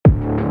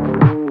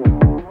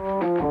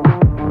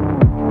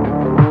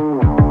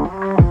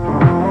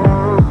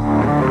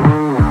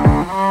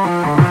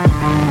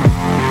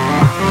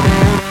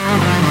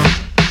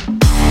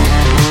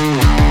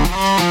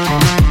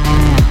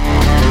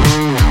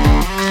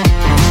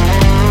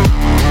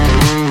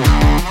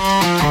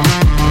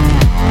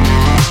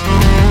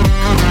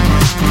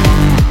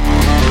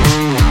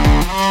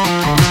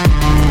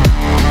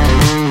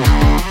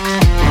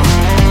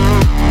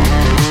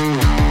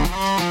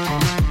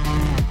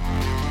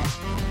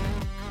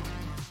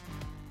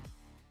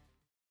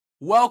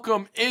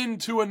Welcome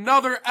into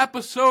another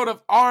episode of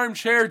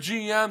Armchair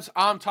GMs.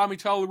 I'm Tommy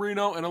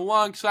Tellerino, and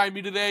alongside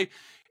me today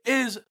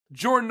is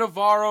Jordan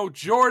Navarro.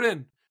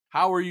 Jordan,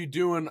 how are you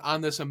doing on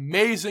this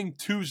amazing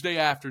Tuesday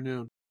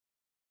afternoon?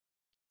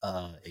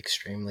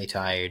 Extremely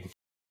tired.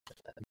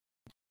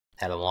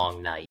 Had a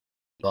long night,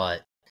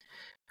 but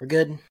we're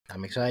good.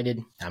 I'm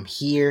excited. I'm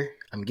here.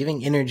 I'm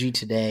giving energy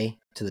today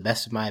to the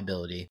best of my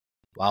ability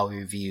while we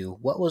review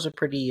what was a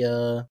pretty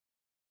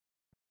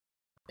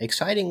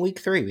exciting week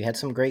 3. We had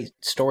some great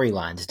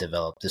storylines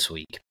developed this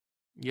week.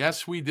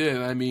 Yes, we did.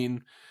 I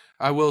mean,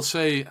 I will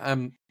say,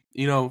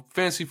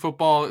 fantasy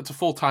football, it's a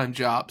full-time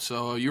job,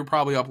 so you're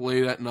probably up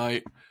late at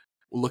night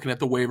looking at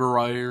the waiver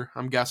wire,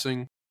 I'm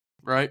guessing,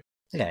 right?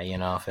 Yeah,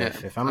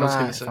 if I'm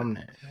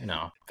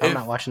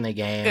not watching the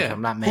game, if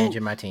I'm not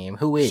managing my team,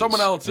 who is?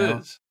 Someone else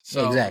is.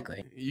 So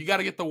exactly. You got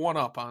to get the one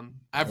up on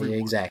everyone.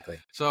 Yeah, exactly.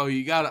 So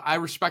I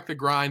respect the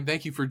grind.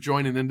 Thank you for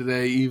joining in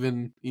today.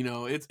 Even,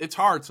 it's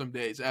hard some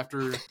days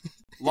after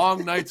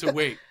long nights of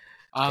wait.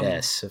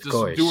 Yes, of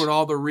course. Doing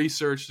all the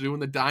research, doing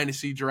the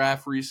dynasty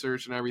draft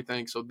research and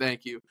everything. So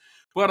thank you.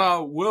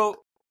 But we'll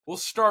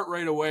start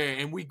right away,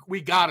 and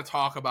we got to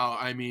talk about,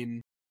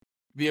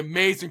 the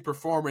amazing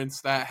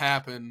performance that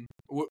happened.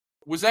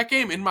 Was that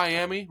game in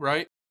Miami,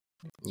 right?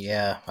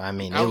 Yeah,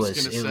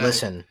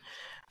 listen,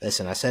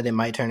 I said it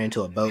might turn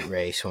into a boat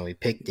race when we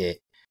picked it,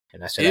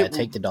 and I said I'd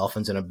take the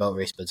Dolphins in a boat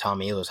race, but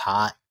Tommy, it was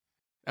hot.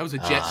 That was a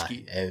jet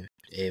ski.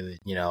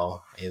 It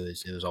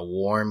was a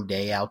warm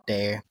day out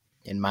there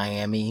in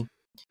Miami.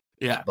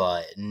 Yeah.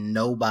 But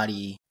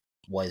nobody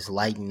was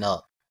lighting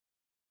up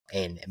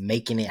and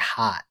making it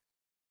hot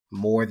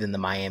more than the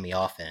Miami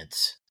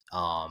offense.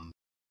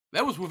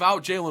 That was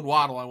without Jalen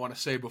Waddle, I want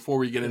to say, before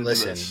we get into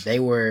this. Listen, they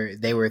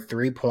were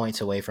 3 points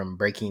away from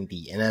breaking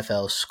the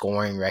NFL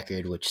scoring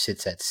record, which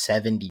sits at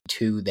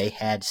 72. They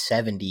had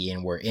 70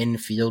 and were in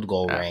field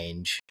goal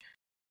range,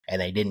 and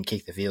they didn't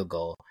kick the field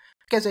goal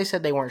because they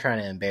said they weren't trying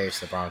to embarrass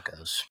the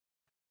Broncos.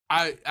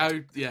 I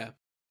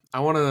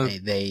want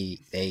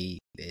to.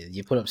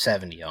 You put up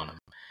 70 on them.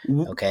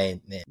 Okay.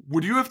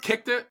 Would you have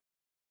kicked it?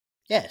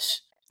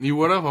 Yes. You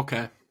would have?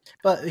 Okay.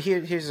 But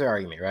here's the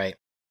argument, right?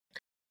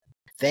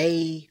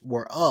 They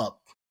were up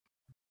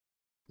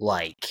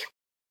like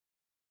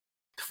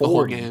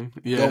 40 game.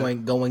 Yeah.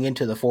 going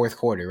into the fourth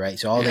quarter, right?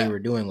 So all they were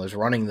doing was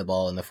running the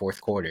ball in the fourth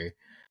quarter.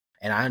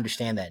 And I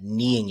understand that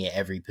kneeing it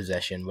every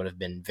possession would have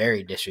been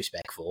very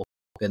disrespectful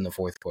in the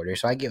fourth quarter.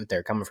 So I get what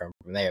they're coming from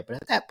there. But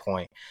at that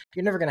point,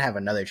 you're never going to have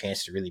another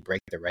chance to really break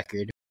the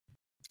record.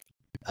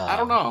 I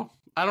don't know.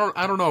 I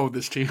don't know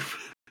this team.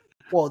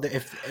 Well,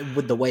 if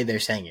with the way they're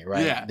saying it,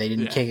 right? Yeah, they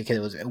didn't kick it because it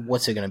was,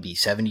 what's it going to be,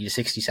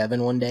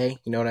 70-67 one day?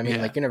 You know what I mean?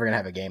 Yeah. Like, you're never going to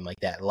have a game like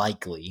that,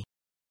 likely,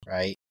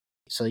 right?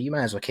 So you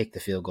might as well kick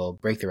the field goal,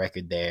 break the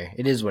record there.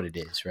 It is what it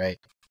is, right?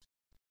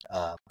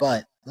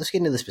 But let's get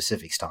into the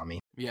specifics, Tommy.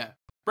 Yeah.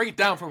 Break it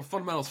down from a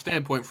fundamental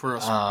standpoint for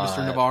us,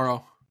 Mr.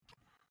 Navarro.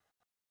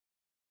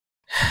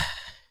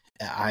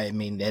 I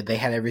mean, they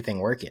had everything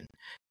working.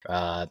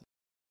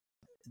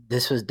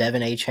 This was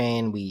Devin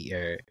A-Chain,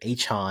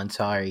 A-Chan,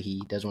 sorry,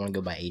 he doesn't want to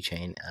go by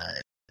A-Chain.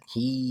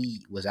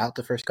 He was out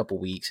the first couple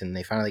weeks, and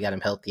they finally got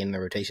him healthy in the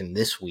rotation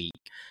this week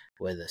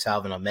with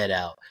Salvin Ahmed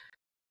out.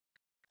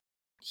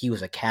 He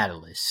was a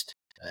catalyst.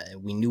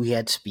 We knew he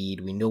had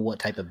speed. We knew what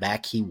type of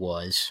back he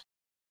was.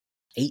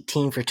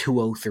 18 for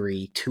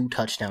 203, 2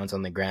 touchdowns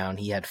on the ground.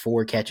 He had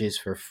 4 catches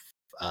for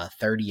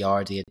 30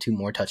 yards. He had 2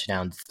 more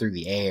touchdowns through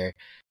the air.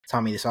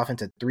 Tommy, this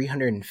offense had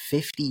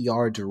 350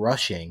 yards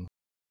rushing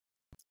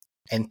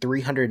and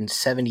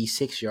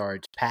 376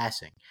 yards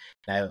passing.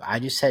 Now, I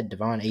just said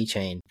Devon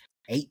A-Chain,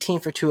 18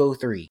 for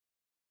 203.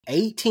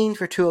 18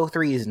 for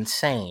 203 is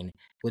insane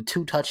with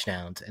 2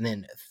 touchdowns, and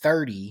then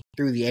 30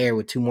 through the air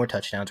with 2 more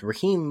touchdowns.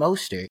 Raheem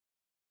Mostert,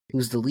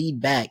 who's the lead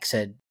back,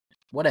 said,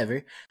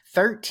 whatever,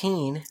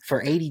 13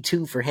 for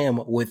 82 for him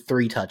with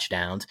 3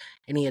 touchdowns,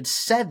 and he had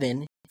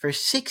 7 for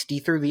 60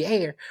 through the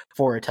air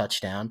for a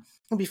touchdown.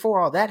 And before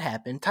all that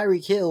happened,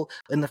 Tyreek Hill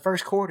in the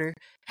first quarter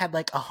had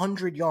like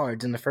 100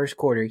 yards in the first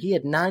quarter. He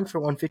had 9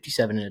 for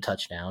 157 in a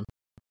touchdown.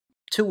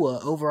 Tua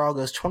overall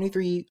goes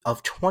 23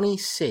 of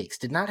 26.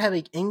 Did not have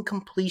an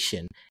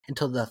incompletion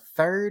until the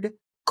third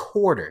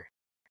quarter.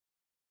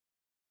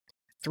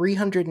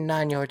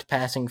 309 yards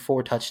passing,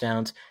 4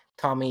 touchdowns.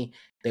 Tommy,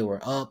 they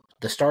were up.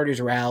 The starters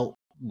were out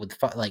with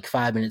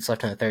 5 minutes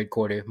left in the third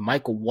quarter.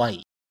 Michael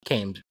White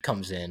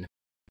comes in.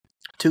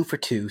 2 for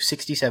 2,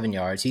 67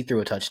 yards. He threw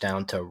a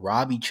touchdown to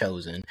Robbie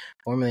Chosen,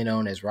 formerly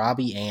known as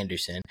Robbie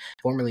Anderson,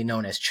 formerly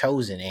known as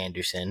Chosen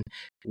Anderson.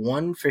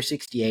 1 for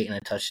 68 and a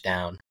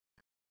touchdown.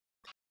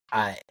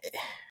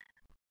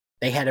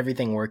 They had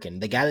everything working.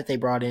 The guy that they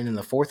brought in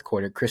the fourth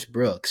quarter, Chris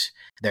Brooks,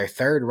 their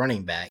third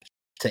running back,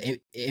 to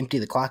empty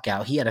the clock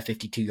out, he had a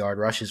 52-yard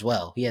rush as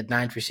well. He had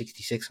 9 for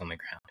 66 on the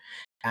ground.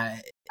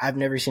 I've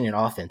never seen an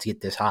offense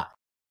get this hot.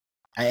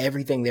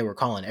 Everything they were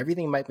calling,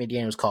 everything Mike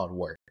McDaniels called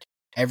worked.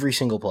 Every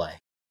single play.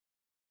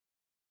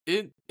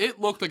 It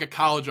looked like a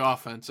college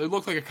offense. It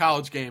looked like a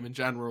college game in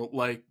general,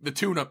 like the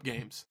tune-up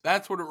games.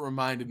 That's what it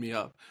reminded me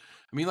of.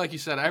 I mean, like you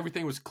said,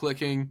 everything was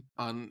clicking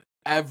on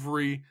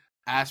every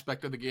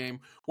aspect of the game.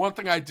 One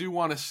thing I do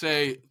want to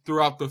say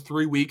throughout the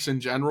 3 weeks in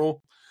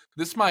general,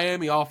 this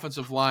Miami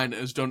offensive line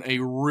has done a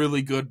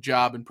really good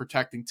job in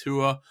protecting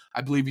Tua.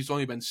 I believe he's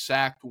only been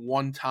sacked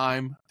one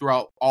time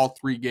throughout all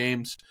 3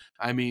 games.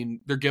 I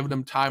mean, they're giving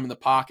him time in the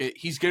pocket.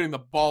 He's getting the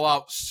ball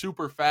out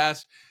super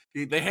fast.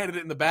 They handed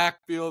it in the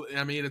backfield.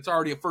 I mean, it's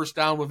already a first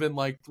down within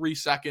like 3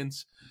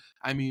 seconds.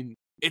 I mean,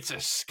 it's a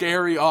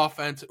scary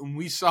offense, and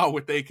we saw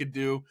what they could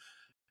do.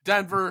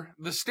 Denver,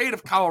 the state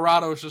of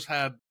Colorado has just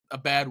had a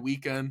bad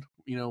weekend.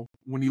 You know,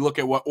 when you look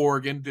at what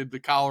Oregon did to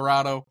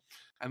Colorado,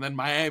 and then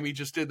Miami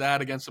just did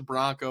that against the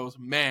Broncos.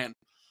 Man,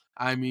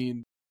 I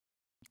mean,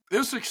 it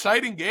was an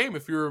exciting game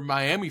if you're a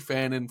Miami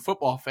fan and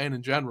football fan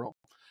in general.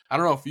 I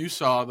don't know if you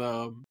saw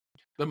the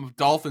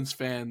Dolphins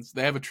fans.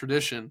 They have a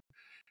tradition.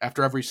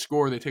 After every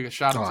score, they take a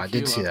shot of tequila. I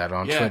did see that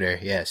on Twitter.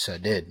 Yes, I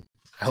did.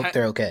 I hope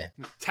they're okay.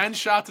 10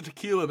 shots of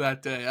tequila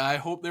that day. I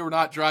hope they were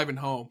not driving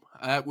home.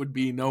 That would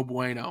be no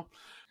bueno.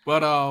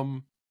 But,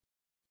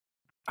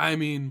 I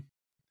mean,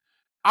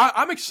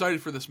 I'm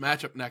excited for this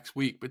matchup next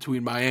week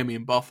between Miami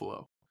and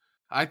Buffalo.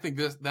 I think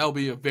that'll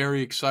be a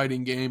very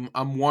exciting game.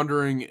 I'm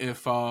wondering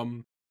if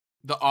the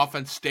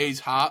offense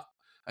stays hot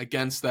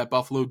against that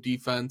Buffalo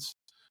defense.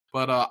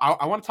 But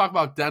I want to talk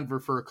about Denver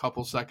for a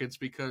couple seconds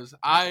because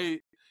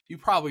you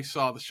probably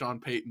saw the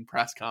Sean Payton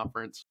press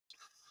conference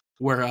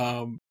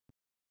where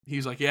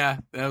he's like, yeah,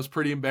 that was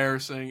pretty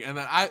embarrassing. And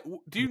then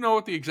do you know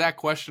what the exact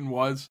question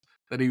was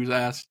that he was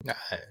asked?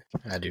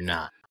 I do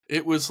not.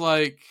 It was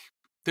like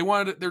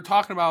they're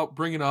talking about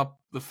bringing up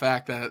the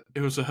fact that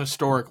it was a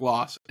historic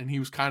loss. And he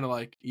was kind of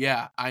like,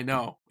 yeah, I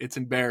know. It's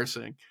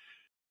embarrassing.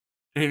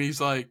 And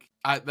he's like,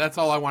 that's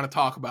all I want to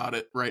talk about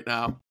it right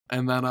now.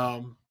 And then,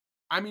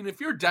 I mean,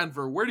 if you're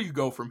Denver, where do you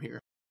go from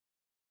here?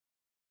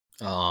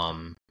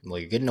 Well,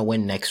 you're getting a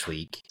win next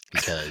week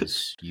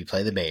because you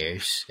play the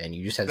Bears and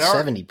you just had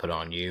 70 put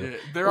on you.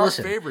 They're our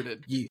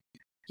favorited.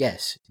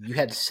 Yes, you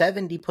had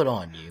 70 put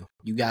on you.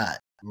 You got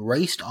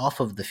raced off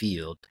of the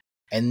field,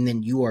 and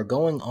then you are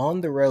going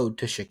on the road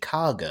to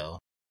Chicago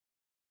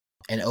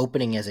and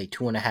opening as a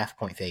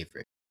 2.5-point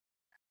favorite.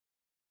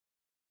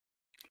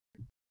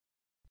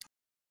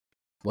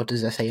 What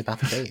does that say about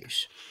the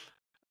Bears?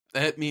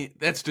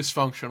 That's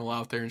dysfunctional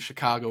out there in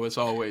Chicago as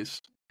always.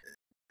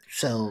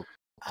 So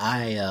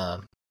I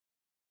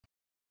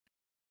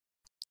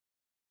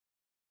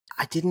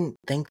didn't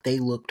think they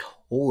looked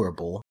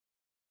horrible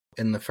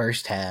in the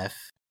first half.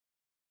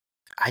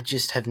 I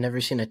just have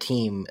never seen a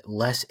team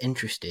less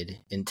interested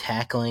in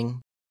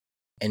tackling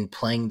and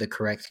playing the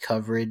correct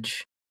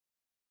coverage.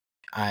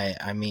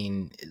 I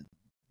mean,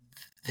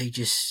 they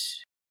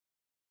just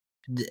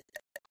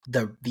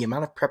the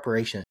amount of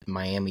preparation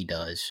Miami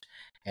does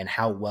and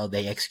how well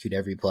they execute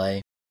every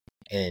play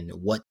and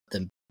what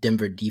the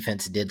Denver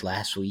defense did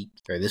last week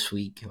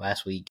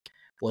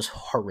was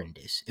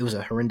horrendous. It was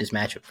a horrendous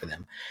matchup for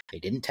them. They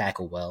didn't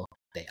tackle well.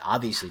 They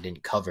obviously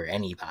didn't cover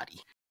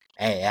anybody.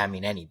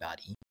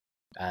 Anybody.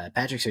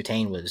 Patrick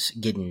Surtain was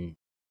getting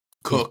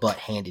his butt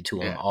handed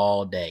to him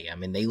all day. I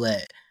mean, they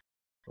let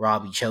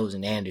Robbie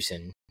Chosen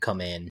Anderson come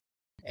in,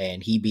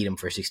 and he beat him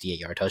for a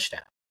 68-yard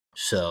touchdown.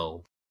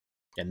 So,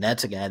 and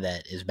that's a guy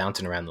that is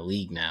bouncing around the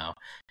league now.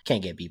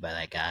 Can't get beat by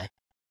that guy.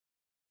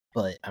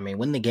 But, I mean,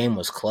 when the game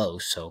was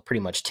close, so pretty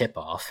much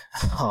tip-off,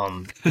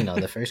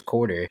 the first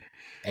quarter,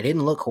 it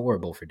didn't look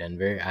horrible for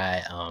Denver.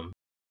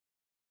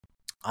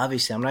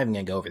 Obviously, I'm not even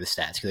going to go over the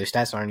stats, because their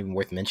stats aren't even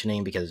worth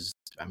mentioning, because,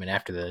 I mean,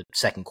 after the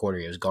second quarter,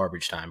 it was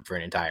garbage time for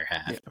an entire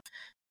half.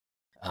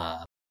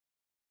 Yeah.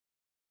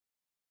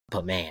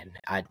 But, man,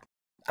 I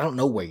don't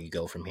know where you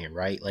go from here,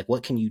 right? Like,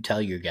 what can you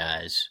tell your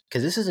guys?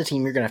 Because this is a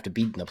team you're going to have to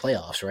beat in the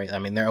playoffs, right? I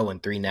mean, they're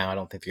 0-3 now. I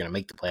don't think they're going to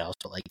make the playoffs.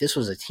 But, like, this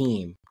was a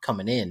team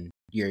coming in.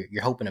 You're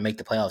hoping to make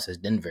the playoffs as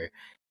Denver.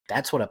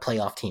 That's what a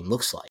playoff team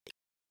looks like.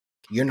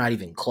 You're not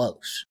even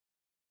close.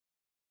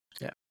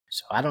 Yeah.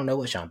 So I don't know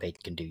what Sean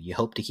Payton can do. You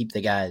hope to keep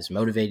the guys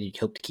motivated. You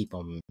hope to keep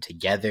them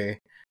together.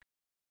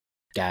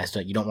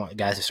 You don't want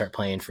guys to start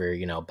playing for,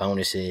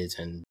 bonuses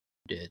and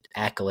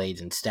accolades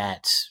and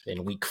stats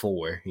in week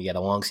 4. You got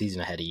a long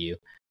season ahead of you.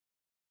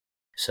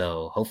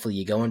 So hopefully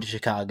you go into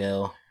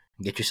Chicago,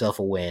 get yourself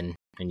a win,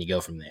 and you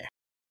go from there.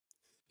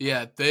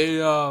 Yeah,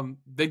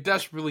 they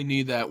desperately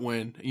need that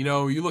win.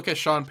 You look at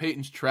Sean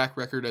Payton's track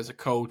record as a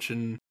coach,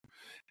 and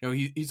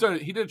he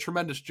did a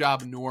tremendous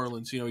job in New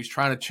Orleans. He's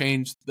trying to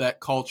change that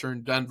culture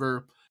in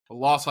Denver. A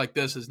loss like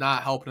this is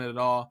not helping it at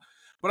all.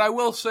 But I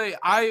will say,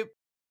 I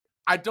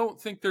don't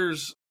think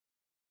there's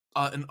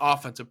an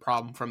offensive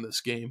problem from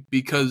this game,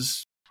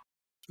 because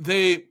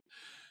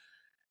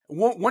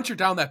once you're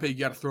down that big,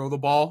 you got to throw the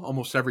ball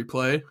almost every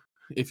play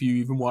if you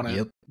even want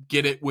to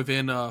get it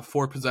within a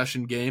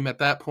 4-possession game at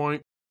that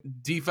point.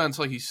 Defense,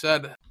 like you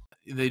said,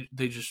 they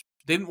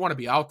didn't want to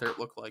be out there, it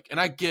looked like. And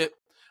I get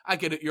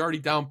it. You're already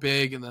down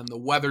big, and then the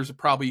weather's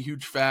probably a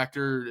huge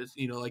factor.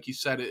 Like you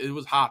said, it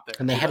was hot there.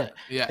 And they had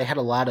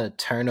a lot of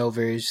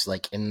turnovers,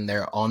 like on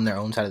their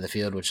own side of the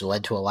field, which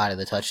led to a lot of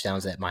the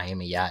touchdowns that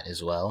Miami got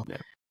as well. Yeah.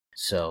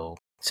 So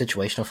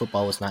situational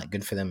football was not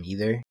good for them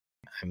either.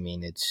 I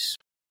mean,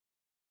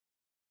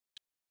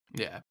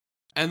 Yeah.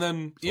 And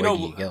then, where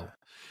do you go?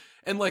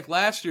 and like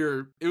last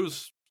year, it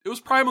was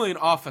primarily an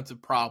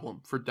offensive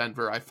problem for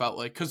Denver, I felt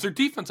like, because their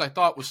defense I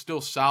thought was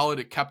still solid.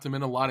 It kept them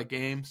in a lot of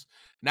games.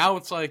 Now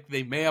it's like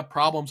they may have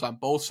problems on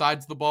both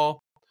sides of the ball.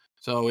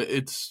 So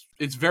it's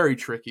very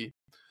tricky.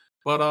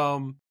 But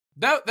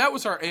that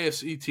was our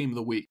AFC team of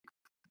the week.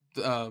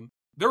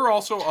 There were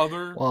also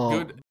other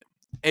good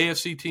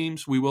AFC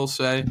teams, we will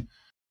say.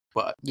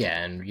 But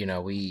yeah, and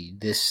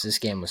this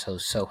game was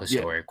so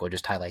historic. We'll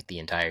just highlight the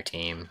entire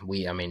team.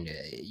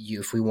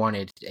 If we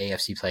wanted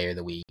AFC Player of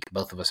the Week,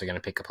 both of us are going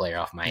to pick a player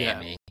off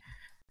Miami. Yeah.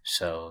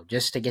 So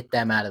just to get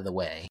them out of the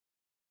way,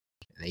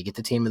 they get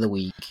the team of the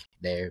week.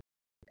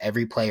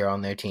 Every player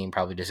on their team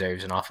probably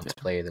deserves an Offensive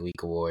Player of the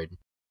Week award.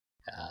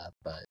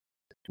 But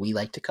we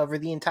like to cover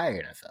the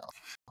entire NFL.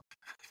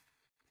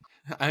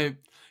 Do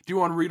you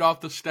want to read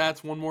off the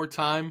stats one more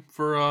time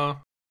for?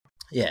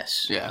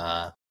 Yes.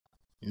 Yeah.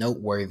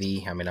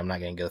 Noteworthy. I mean, I'm not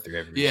going to go through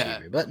every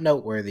receiver, but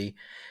noteworthy.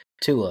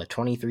 Tua,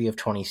 23 of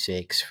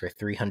 26 for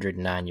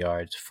 309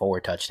 yards, 4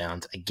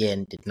 touchdowns.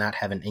 Again, did not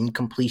have an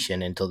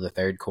incompletion until the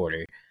third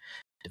quarter.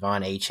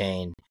 Devon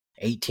Achane,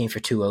 18 for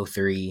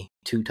 203,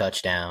 2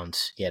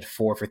 touchdowns. He had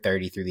 4 for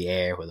 30 through the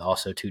air with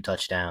also 2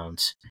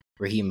 touchdowns.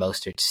 Raheem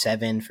Mostert,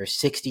 7 for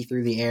 60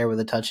 through the air with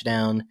a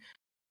touchdown.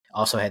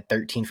 Also had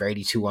 13 for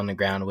 82 on the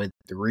ground with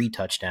 3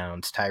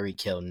 touchdowns.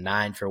 Tyreek Hill,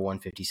 9 for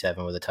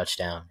 157 with a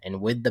touchdown. And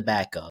with the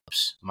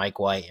backups, Mike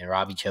White and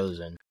Robbie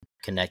Chosen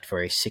connect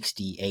for a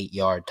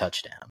 68-yard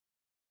touchdown.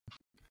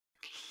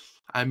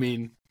 I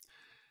mean,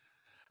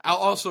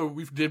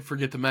 we did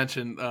forget to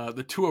mention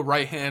the Tua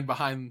right hand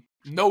behind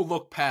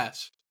no-look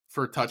pass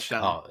for a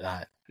touchdown.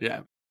 Yeah.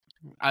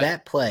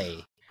 That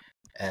play,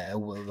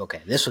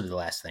 okay, this was the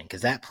last thing,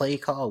 because that play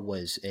call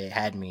it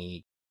had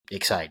me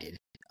excited.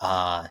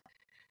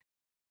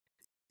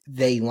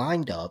 They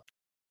lined up,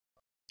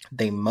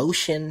 they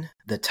motion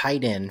the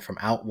tight end from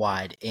out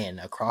wide in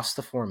across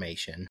the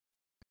formation.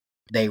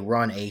 They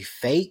run a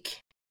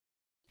fake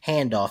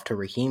handoff to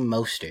Raheem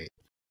Mostert.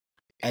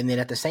 And then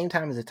at the same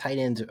time as the tight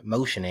end's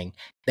motioning,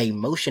 they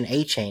motion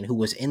Achane, who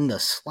was in the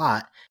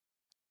slot,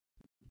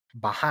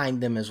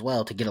 behind them as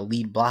well to get a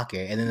lead blocker.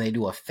 And then they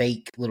do a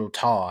fake little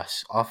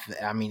toss off.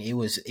 I mean, it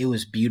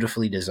was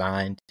beautifully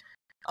designed.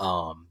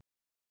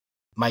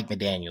 Mike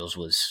McDaniels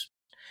was...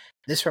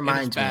 This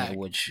reminds me,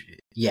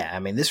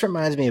 this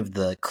reminds me of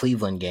the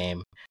Cleveland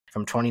game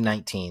from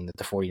 2019 that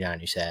the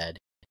 49ers had.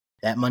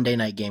 That Monday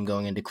night game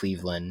going into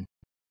Cleveland,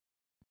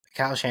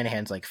 Kyle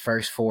Shanahan's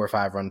first 4 or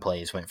 5 run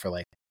plays went for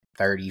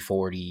 30,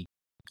 40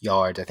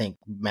 yards. I think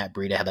Matt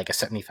Breida had a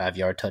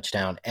 75-yard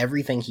touchdown.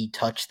 Everything he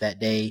touched that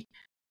day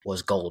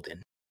was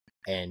golden.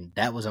 And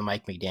that was a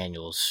Mike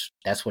McDaniels.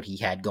 That's what he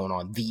had going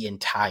on the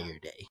entire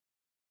day.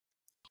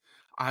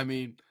 I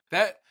mean,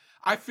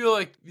 I feel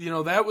like,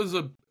 that was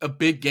a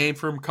big game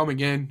for him coming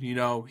in.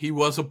 He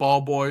was a ball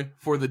boy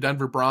for the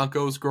Denver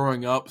Broncos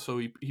growing up, so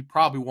he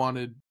probably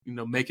wanted,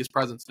 make his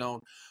presence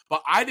known.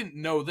 But I didn't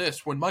know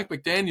this. When Mike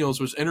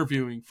McDaniels was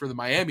interviewing for the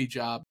Miami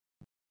job,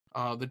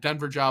 the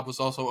Denver job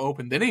was also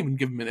open. They didn't even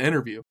give him an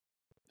interview.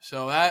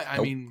 So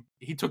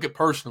he took it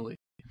personally,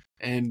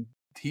 and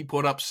he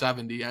put up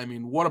 70. I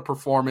mean, what a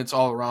performance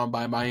all around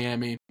by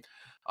Miami.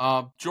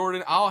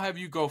 Jordan, I'll have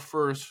you go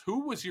first.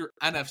 Who was your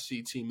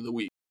NFC team of the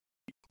week?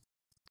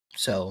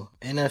 So,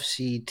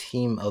 NFC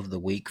team of the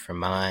week for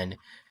mine,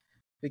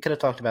 we could have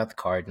talked about the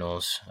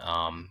Cardinals,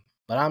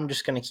 but I'm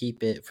just going to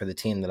keep it for the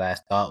team that I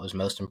thought was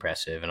most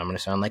impressive, and I'm going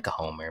to sound like a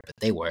homer, but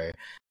they were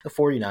the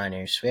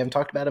 49ers. We haven't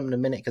talked about them in a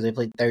minute because they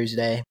played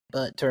Thursday,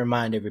 but to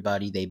remind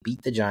everybody, they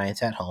beat the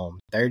Giants at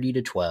home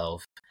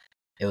 30-12.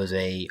 It was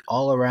a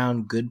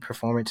all-around good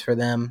performance for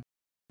them.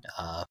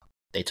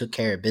 They took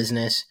care of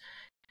business.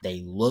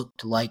 They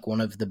looked like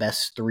one of the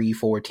best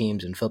 3-4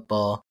 teams in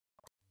football.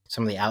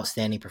 Some of the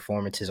outstanding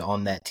performances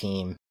on that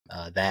team,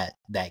 that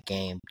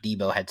game.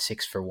 Debo had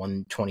 6 for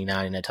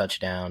 129 and a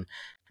touchdown.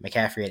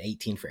 McCaffrey had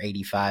 18 for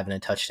 85 and a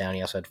touchdown.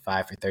 He also had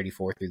 5 for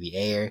 34 through the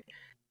air.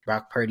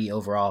 Brock Purdy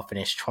overall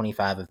finished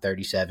 25 of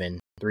 37,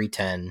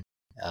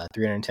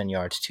 310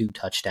 yards, 2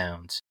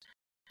 touchdowns.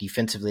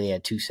 Defensively, they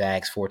had 2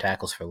 sacks, 4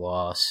 tackles for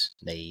loss.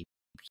 They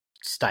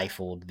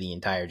stifled the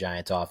entire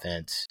Giants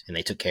offense, and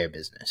they took care of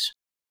business.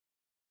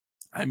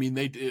 I mean,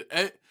 they did.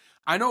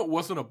 I know it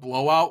wasn't a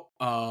blowout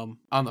on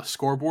the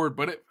scoreboard,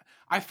 but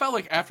I felt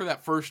like after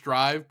that first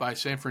drive by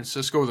San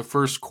Francisco, the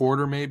first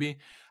quarter maybe,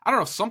 I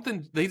don't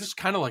know, they just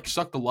kind of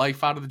sucked the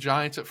life out of the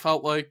Giants, it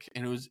felt like.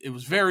 And it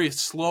was very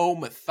slow,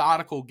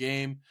 methodical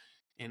game,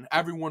 and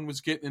everyone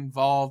was getting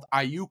involved.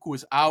 Ayuk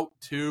was out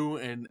too,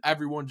 and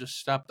everyone just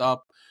stepped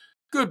up.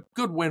 Good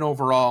win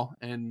overall.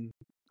 And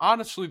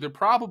honestly, they're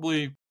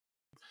probably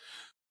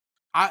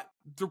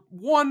they're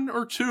 1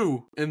 or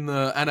 2 in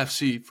the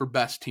NFC for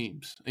best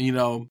teams.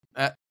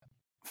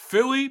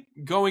 Philly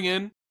going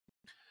in,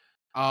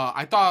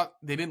 I thought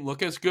they didn't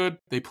look as good.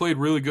 They played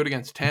really good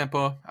against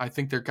Tampa. I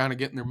think they're kind of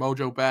getting their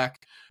mojo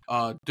back.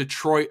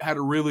 Detroit had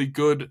a really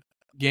good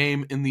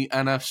game in the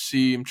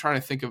NFC. I'm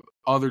trying to think of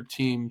other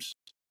teams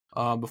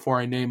before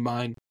I name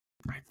mine.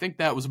 I think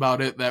that was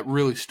about it that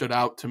really stood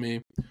out to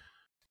me.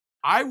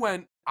 I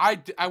went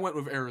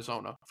with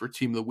Arizona for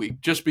Team of the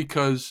Week just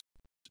because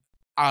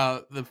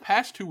the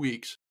past 2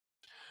 weeks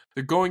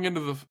they're going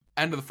into the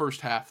end of the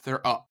first half.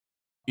 They're up,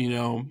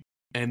 and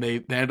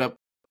they end up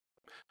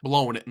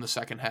blowing it in the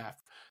second half.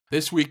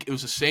 This week, it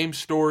was the same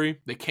story.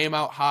 They came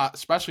out hot,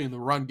 especially in the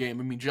run game.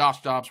 I mean,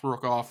 Josh Dobbs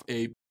broke off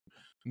a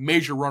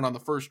major run on the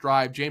first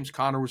drive. James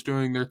Conner was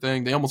doing their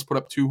thing. They almost put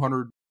up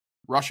 200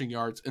 rushing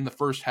yards in the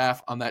first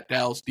half on that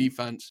Dallas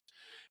defense.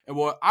 And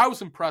what I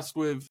was impressed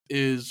with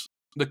is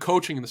the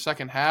coaching in the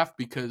second half,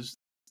 because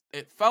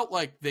it felt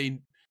like they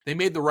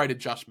made the right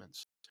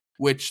adjustments,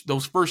 which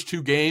those first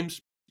 2 games,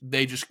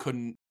 they just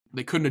couldn't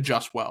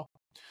adjust well.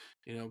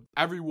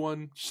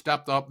 Everyone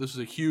stepped up. This is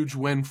a huge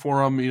win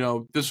for them.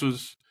 This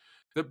was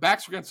the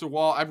backs against the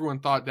wall. Everyone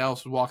thought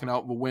Dallas was walking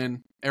out with a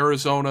win.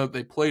 Arizona,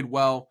 they played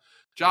well.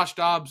 Josh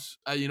Dobbs,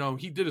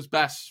 he did his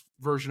best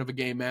version of a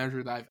game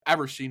manager that I've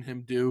ever seen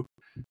him do.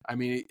 I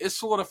mean, it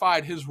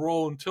solidified his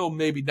role until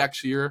maybe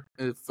next year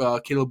if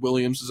Caleb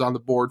Williams is on the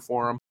board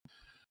for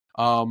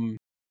him.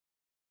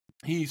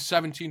 He's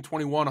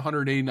 17-21,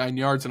 189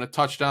 yards and a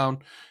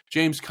touchdown.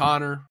 James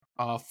Conner,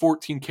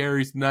 14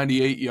 carries,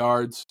 98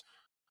 yards.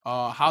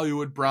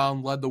 Hollywood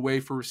Brown led the way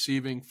for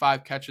receiving,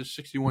 5 catches,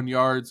 61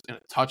 yards, and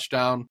a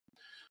touchdown.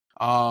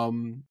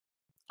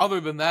 Other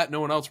than that, no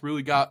one else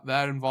really got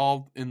that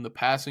involved in the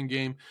passing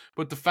game.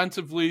 But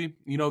defensively,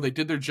 they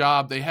did their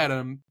job. They had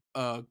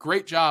a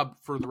great job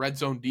for the red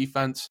zone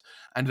defense.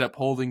 Ended up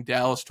holding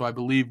Dallas to, I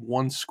believe,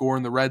 1 score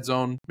in the red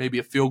zone, maybe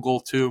a field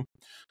goal too.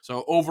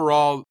 So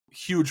overall,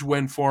 huge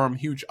win for them,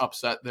 huge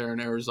upset there in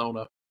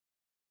Arizona.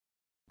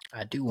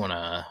 I do want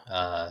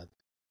to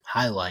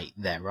highlight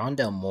that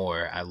Rondell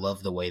Moore, I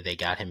love the way they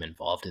got him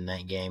involved in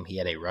that game. He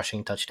had a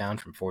rushing touchdown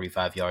from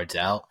 45 yards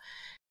out.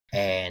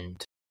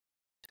 And,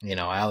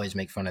 I always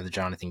make fun of the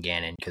Jonathan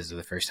Gannon because of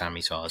the first time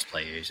he saw his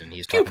players and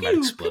he's talking about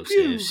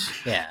explosives.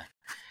 Yeah.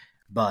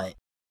 But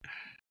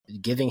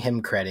giving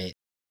him credit,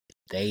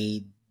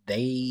 they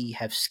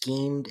have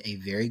schemed a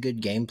very good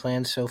game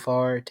plan so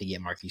far to get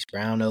Marquise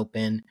Brown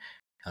open,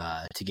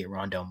 to get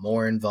Rondell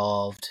Moore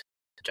involved.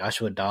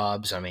 Joshua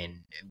Dobbs, I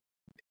mean,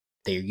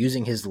 they're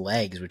using his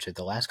legs, which at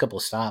the last couple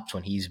of stops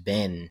when he's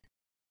been,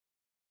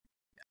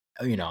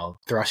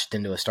 thrust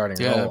into a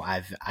starting role,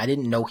 I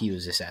didn't know he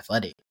was this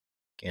athletic,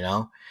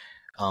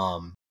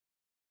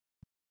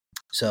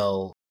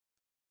 So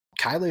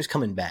Kyler's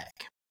coming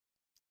back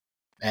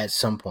at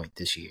some point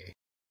this year.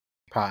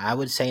 Probably, I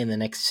would say in the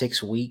next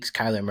 6 weeks,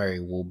 Kyler Murray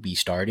will be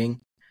starting,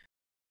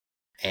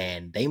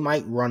 and they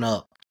might run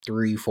up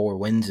 3-4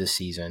 wins this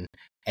season.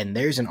 And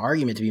there's an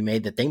argument to be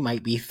made that they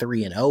might be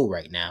 3-0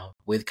 right now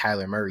with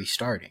Kyler Murray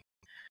starting.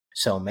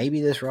 So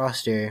maybe this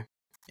roster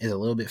is a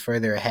little bit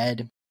further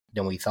ahead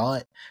than we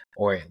thought,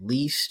 or at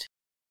least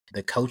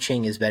the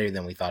coaching is better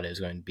than we thought it was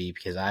going to be,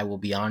 because I will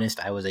be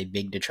honest, I was a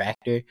big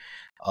detractor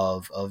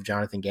of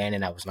Jonathan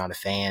Gannon. I was not a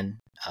fan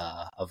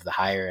of the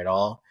hire at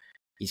all.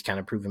 He's kind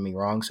of proven me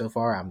wrong so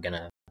far. I'm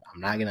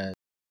not gonna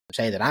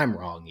say that I'm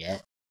wrong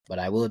yet, but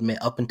I will admit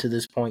up until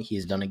this point he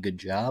has done a good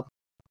job.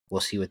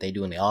 We'll see what they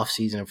do in the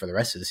offseason and for the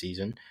rest of the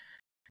season.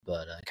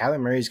 But Kyler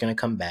Murray is going to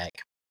come back,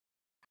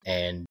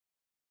 and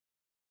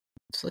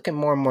it's looking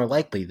more and more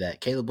likely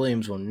that Caleb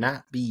Williams will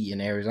not be in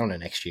Arizona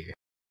next year.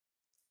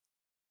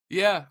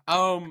 Yeah.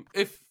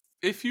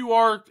 If you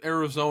are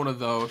Arizona,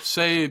 though,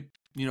 say,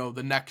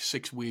 the next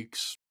 6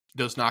 weeks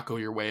does not go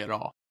your way at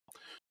all,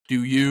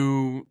 do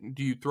you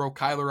throw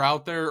Kyler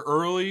out there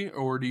early,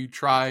 or do you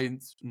try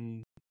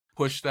and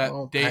push that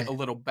date a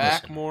little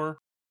back more?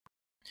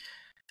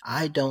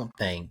 I don't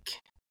think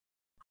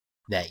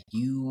that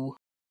you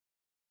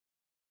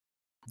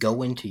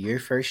go into your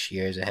first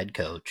year as a head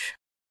coach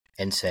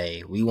and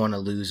say, we want to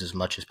lose as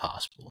much as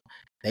possible.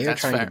 They are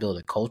trying to build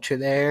a culture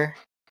there.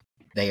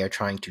 They are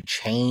trying to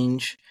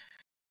change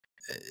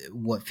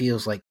what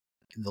feels like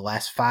the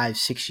last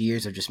 5-6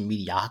 years of just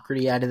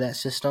mediocrity out of that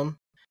system.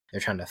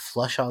 They're trying to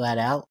flush all that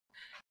out.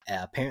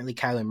 Apparently,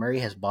 Kyler Murray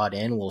has bought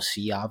in. We'll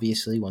see,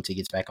 obviously, once he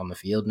gets back on the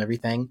field and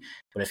everything.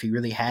 But if he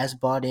really has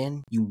bought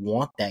in, you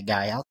want that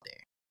guy out there.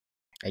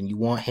 And you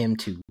want him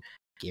to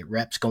get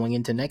reps going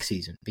into next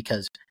season.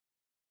 Because,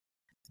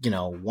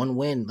 1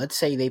 win, let's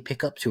say they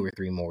pick up 2 or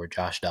 3 more with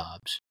Josh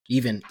Dobbs.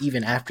 Even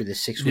after the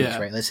 6 weeks,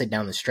 right? Let's say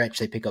down the stretch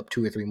they pick up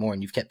 2 or 3 more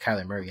and you've kept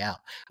Kyler Murray out.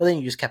 Well, then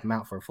you just kept him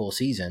out for a full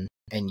season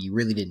and you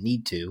really didn't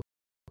need to,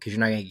 because you're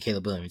not going to get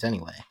Caleb Williams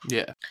anyway.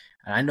 Yeah.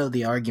 And I know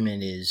the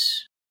argument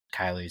is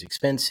Kyler's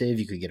expensive.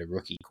 You could get a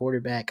rookie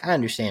quarterback. I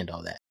understand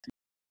all that.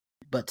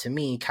 But to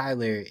me,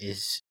 Kyler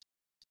is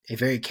a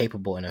very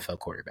capable NFL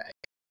quarterback.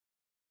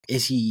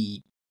 Does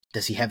he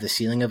have the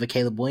ceiling of a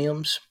Caleb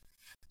Williams?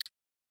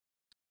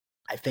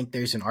 I think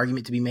there's an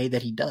argument to be made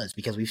that he does,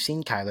 because we've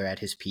seen Kyler at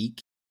his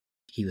peak.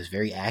 He was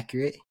very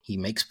accurate. He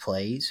makes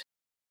plays.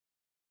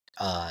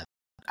 I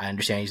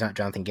understand he's not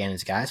Jonathan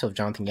Gannon's guy, so if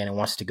Jonathan Gannon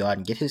wants to go out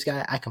and get his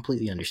guy, I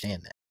completely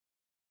understand that.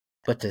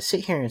 But to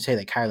sit here and say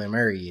that Kyler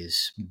Murray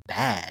is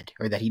bad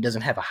or that he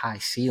doesn't have a high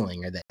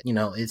ceiling or that,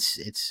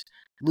 it's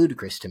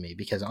ludicrous to me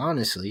because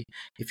honestly,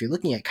 if you're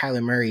looking at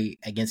Kyler Murray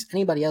against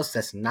anybody else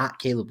that's not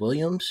Caleb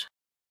Williams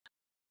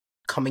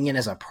coming in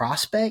as a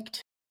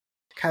prospect,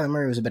 Kyler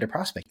Murray was a better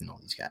prospect than all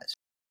these guys.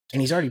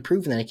 And he's already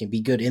proven that he can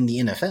be good in the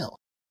NFL.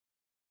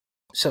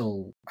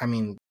 So, I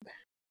mean,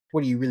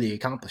 what are you really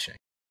accomplishing?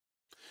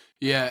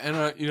 Yeah,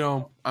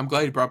 and I'm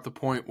glad you brought up the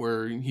point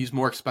where he's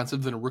more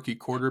expensive than a rookie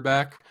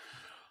quarterback.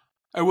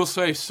 I will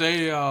say,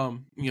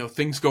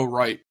 things go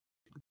right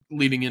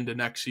leading into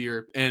next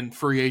year and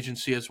free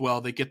agency as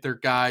well. They get their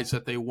guys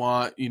that they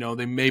want.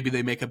 They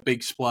make a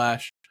big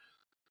splash.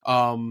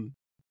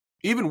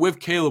 Even with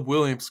Caleb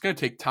Williams, it's going to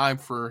take time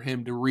for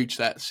him to reach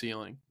that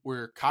ceiling.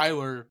 Where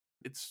Kyler,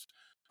 it's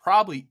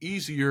probably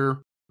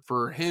easier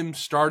for him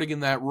starting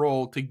in that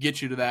role to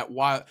get you to that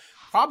wild.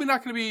 Probably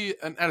not going to be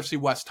an NFC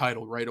West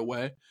title right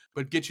away,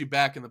 but get you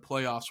back in the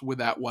playoffs with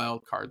that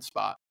wild card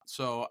spot.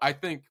 So I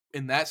think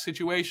in that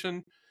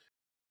situation,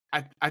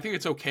 I think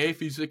it's okay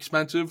if he's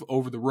expensive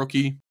over the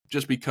rookie,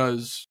 just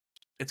because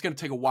it's going to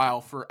take a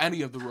while for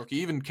any of the rookie,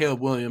 even Caleb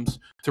Williams,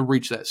 to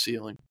reach that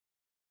ceiling.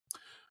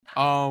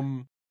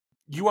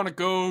 You want to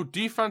go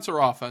defense or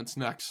offense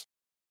next?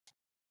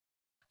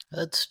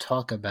 Let's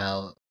talk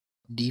about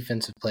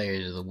defensive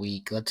players of the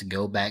week. Let's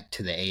go back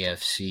to the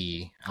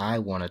AFC. I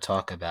want to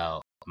talk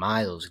about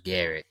Myles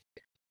Garrett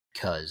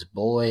because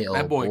boy,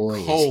 oh boy,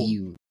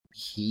 is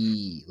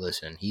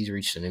he's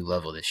reached a new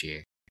level this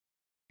year.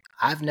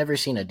 I've never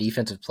seen a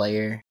defensive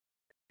player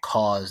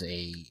cause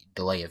a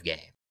delay of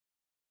game.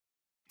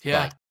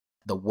 Yeah. Like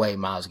the way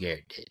Myles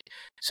Garrett did.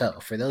 So,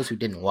 for those who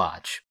didn't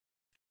watch,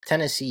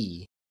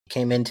 Tennessee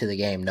came into the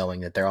game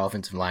knowing that their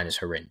offensive line is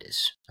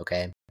horrendous,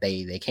 okay?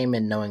 They came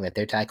in knowing that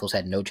their tackles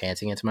had no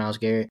chance against Myles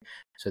Garrett,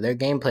 so their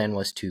game plan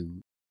was to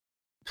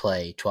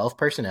play 12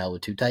 personnel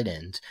with 2 tight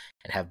ends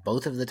and have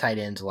both of the tight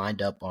ends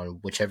lined up on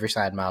whichever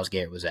side Myles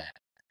Garrett was at.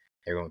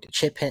 They're going to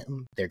chip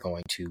him, they're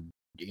going to,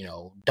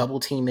 double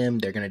team him,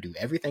 they're going to do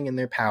everything in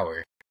their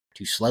power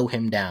to slow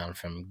him down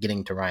from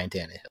getting to Ryan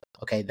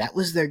Tannehill, okay? That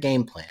was their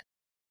game plan.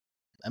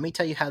 Let me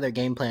tell you how their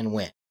game plan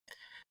went.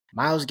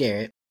 Myles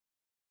Garrett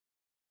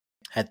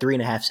had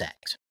 3.5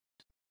 sacks.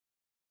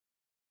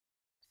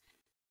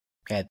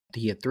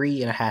 He had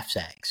 3.5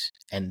 sacks,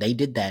 and they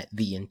did that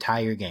the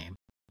entire game.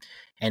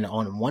 And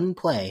on one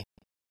play,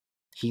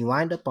 he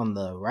lined up on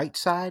the right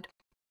side.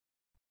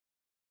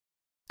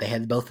 They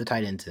had both the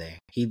tight ends there.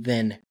 He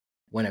then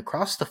went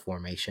across the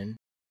formation,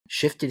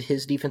 shifted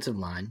his defensive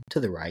line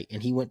to the right,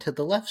 and he went to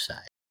the left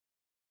side.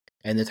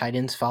 And the tight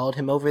ends followed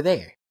him over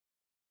there.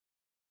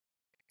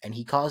 And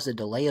he caused a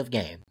delay of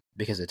game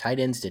because the tight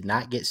ends did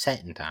not get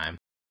set in time.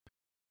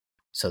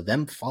 So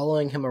them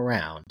following him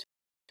around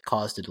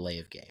caused a delay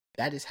of game.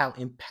 That is how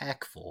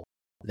impactful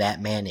that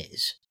man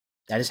is.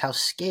 That is how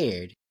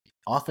scared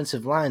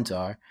offensive lines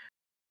are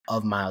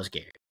of Myles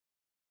Garrett.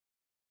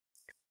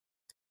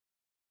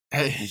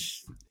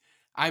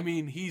 I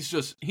mean, he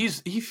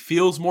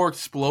feels more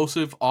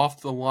explosive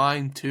off the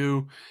line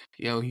too.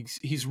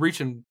 He's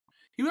reaching.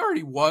 He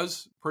already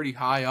was pretty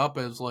high up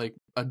as like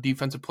a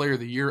defensive player of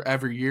the year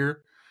every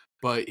year,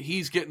 but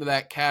he's getting to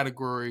that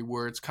category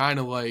where it's kind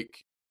of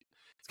like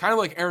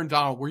Aaron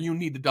Donald, where you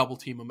need to double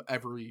team him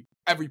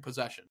every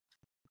possession.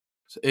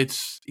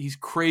 He's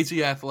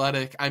crazy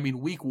athletic. I mean,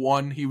 week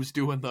 1 he was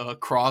doing the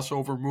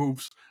crossover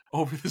moves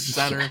over the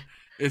center. Yeah.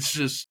 It's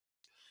just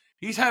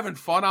he's having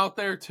fun out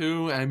there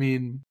too. I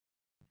mean,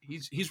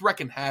 he's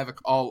wrecking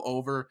havoc all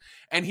over,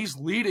 and he's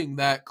leading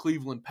that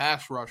Cleveland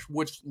pass rush,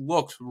 which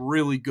looks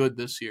really good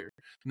this year.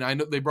 Now I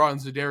know they brought in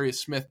Zadarius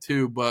Smith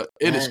too, but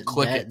it is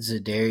clicking. That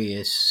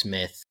Zadarius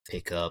Smith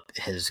pickup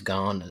has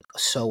gone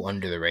so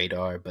under the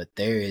radar, but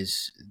there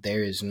is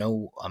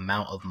no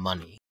amount of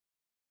money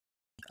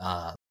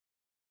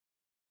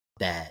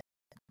that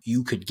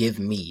you could give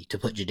me to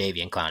put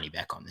Jadeveon Clowney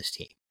back on this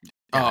team.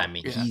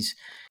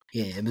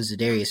 It was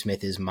Zadarius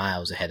Smith is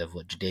miles ahead of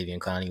what Jadeveon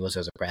Clowney was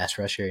as a pass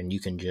rusher, and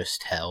you can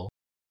just tell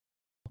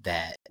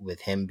that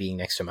with him being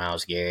next to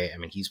Myles Garrett, I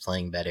mean, he's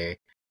playing better,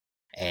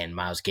 and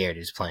Myles Garrett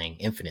is playing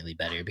infinitely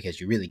better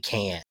because you really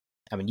can't.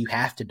 I mean, you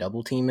have to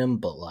double team him,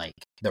 but like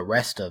the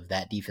rest of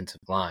that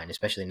defensive line,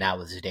 especially now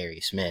with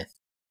Zadarius Smith,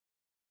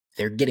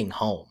 they're getting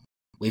home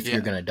if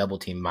you're going to double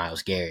team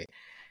Myles Garrett.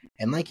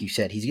 And like you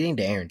said, he's getting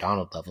to Aaron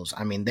Donald levels.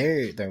 I mean,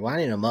 they're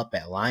lining him up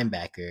at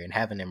linebacker and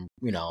having him,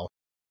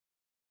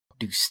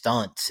 do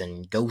stunts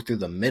and go through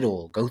the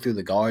middle, go through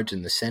the guards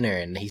in the center,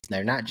 and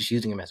they're not just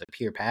using him as a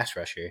pure pass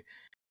rusher.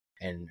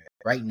 And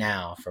right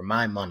now, for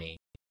my money,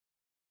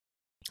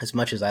 as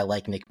much as I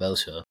like Nick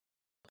Bosa,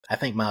 I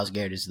think Myles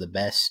Garrett is the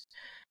best.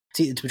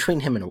 See, it's between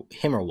him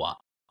or Watt.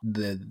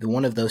 The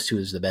one of those two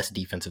is the best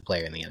defensive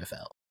player in the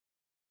NFL.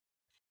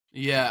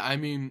 Yeah, I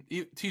mean,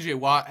 TJ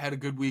Watt had a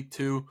good week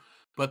too.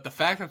 But the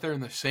fact that they're in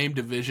the same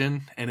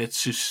division, and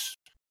it's just,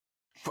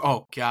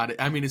 oh God,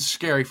 I mean, it's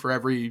scary for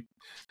every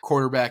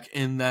quarterback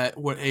in that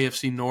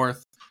AFC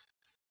North.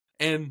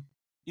 And,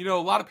 a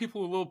lot of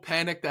people were a little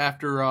panicked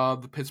after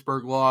the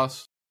Pittsburgh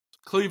loss.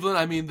 Cleveland,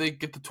 I mean, they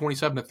get the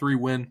 27-3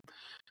 win.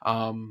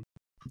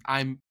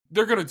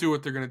 They're gonna do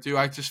what they're gonna do.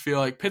 I just feel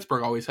like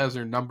Pittsburgh always has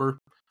their number,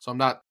 so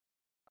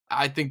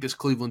I think this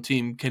Cleveland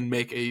team can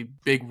make a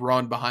big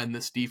run behind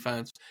this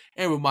defense,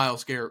 and with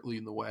Myles Garrett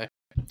leading the way.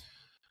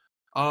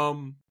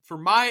 For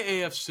my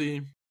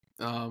AFC,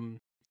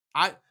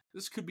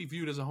 this could be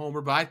viewed as a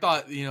homer, but I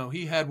thought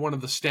he had one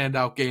of the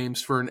standout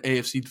games for an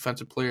AFC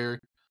defensive player.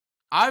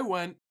 I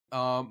went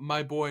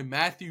my boy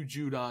Matthew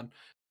Judon.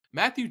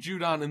 Matthew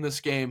Judon in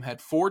this game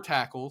had 4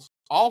 tackles.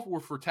 All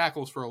were for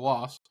tackles for a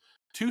loss,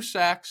 2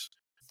 sacks,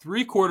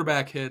 3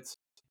 quarterback hits,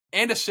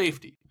 and a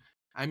safety.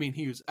 I mean,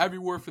 he was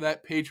everywhere for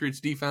that Patriots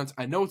defense.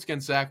 I know it's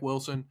against Zach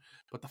Wilson,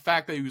 but the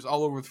fact that he was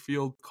all over the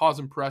field,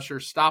 causing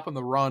pressure, stopping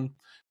the run.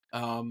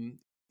 On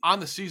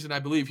the season, I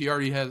believe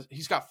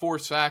he's got 4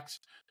 sacks,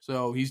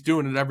 so he's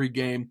doing it every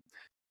game.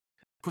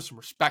 Put some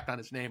respect on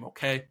his name,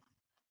 okay?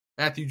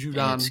 Matthew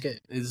Judon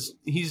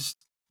he's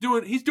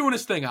doing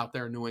his thing out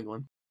there in New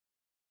England.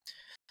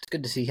 It's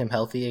good to see him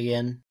healthy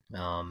again.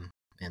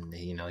 And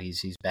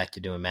he's back to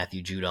doing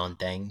Matthew Judon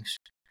things.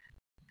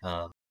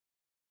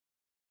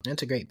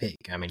 That's a great pick.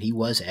 I mean, he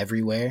was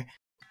everywhere.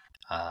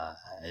 I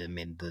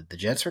mean, the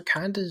Jets were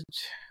kind of.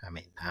 I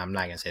mean, I'm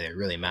not gonna say they're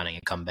really mounting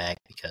a comeback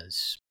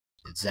because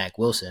it's Zach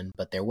Wilson,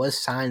 but there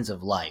was signs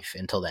of life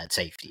until that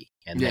safety,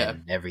 and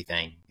then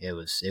everything it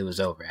was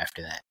over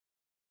after that.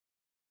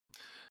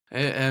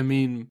 I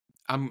mean,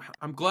 I'm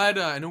glad.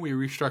 I know we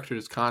restructured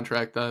his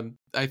contract.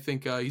 I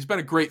think he's been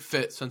a great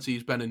fit since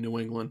he's been in New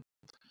England.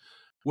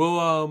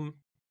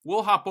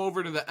 We'll hop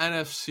over to the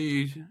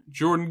NFC.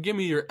 Jordan, give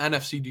me your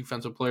NFC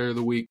Defensive Player of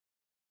the Week.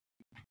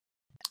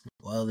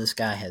 Well, this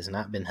guy has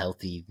not been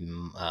healthy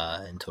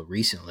until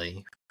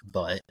recently,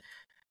 but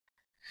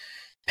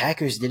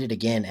Packers did it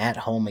again at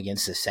home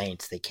against the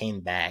Saints. They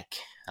came back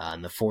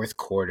in the fourth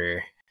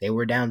quarter. They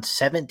were down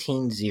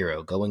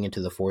 17-0 going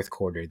into the fourth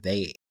quarter.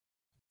 They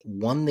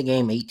won the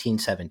game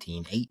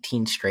 18-17,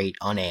 18 straight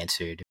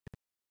unanswered,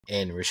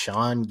 and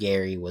Rashawn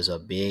Gary was a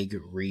big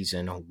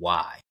reason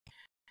why.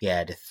 He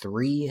had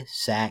 3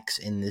 sacks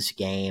in this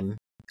game.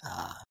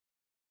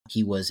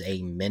 He was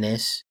a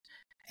menace,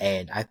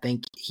 and I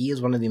think he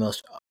is one of the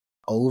most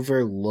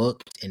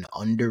overlooked and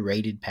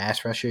underrated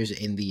pass rushers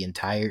in the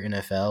entire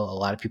NFL. A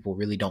lot of people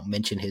really don't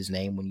mention his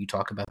name when you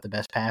talk about the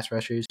best pass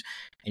rushers,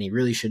 and he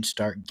really should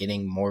start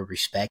getting more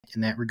respect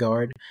in that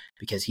regard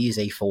because he is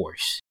a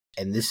force.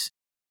 And this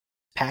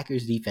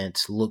Packers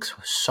defense looks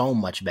so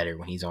much better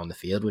when he's on the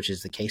field, which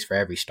is the case for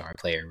every star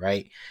player,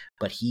 right?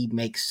 But he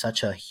makes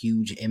such a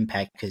huge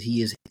impact because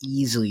he is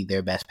easily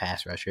their best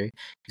pass rusher.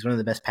 He's one of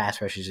the best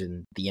pass rushers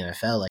in the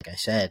NFL, like I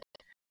said.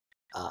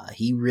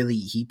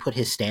 He put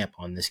his stamp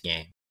on this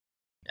game.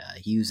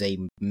 He was a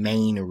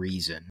main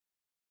reason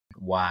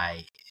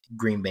why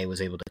Green Bay was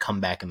able to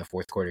come back in the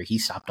fourth quarter. He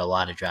stopped a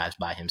lot of drives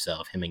by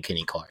himself, him and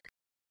Kenny Clark.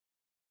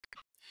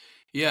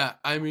 Yeah,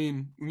 I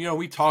mean,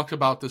 we talked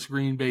about this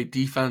Green Bay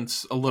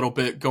defense a little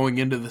bit going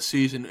into the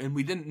season, and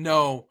we didn't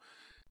know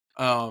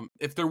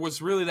if there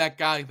was really that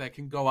guy that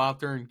can go out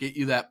there and get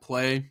you that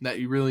play that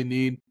you really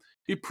need.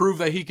 He proved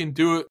that he can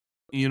do it,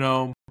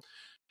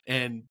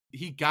 and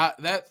he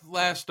got that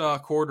last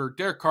quarter.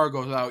 Derek Carr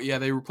goes out. Yeah,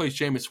 they replaced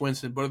Jameis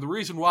Winston, but the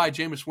reason why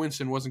Jameis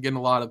Winston wasn't getting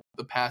a lot of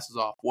the passes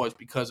off was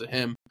because of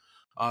him.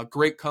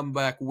 Great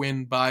comeback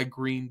win by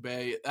Green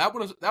Bay. That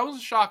was a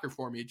shocker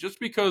for me, just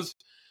because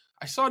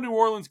I saw New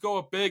Orleans go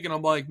up big, and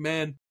I'm like,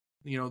 man,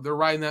 they're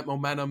riding that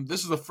momentum.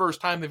 This is the first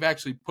time they've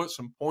actually put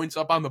some points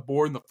up on the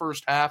board in the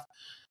first half.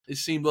 It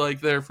seemed like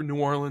there for New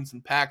Orleans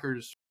and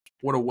Packers.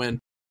 What a win.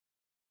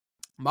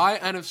 My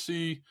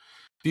NFC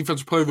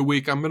Defensive Player of the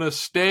Week, I'm going to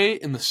stay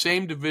in the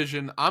same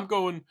division. I'm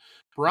going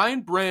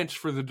Brian Branch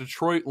for the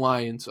Detroit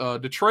Lions.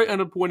 Detroit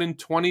ended up winning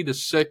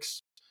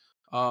 20-6.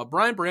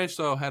 Brian Branch,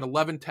 though, had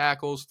 11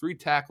 tackles, 3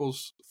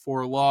 tackles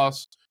for a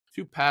loss,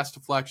 2 pass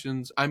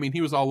deflections. I mean, he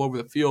was all over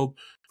the field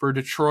for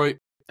Detroit,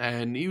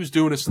 and he was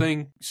doing his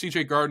thing.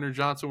 C.J.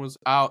 Gardner-Johnson was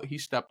out. He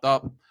stepped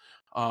up.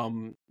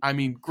 I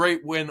mean,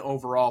 great win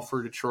overall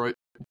for Detroit.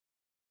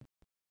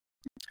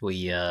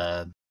 We,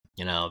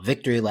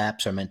 victory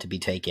laps are meant to be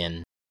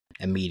taken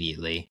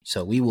immediately,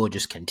 so we will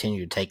just continue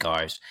to take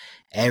ours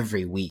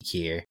every week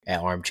here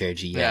at Armchair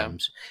GMs.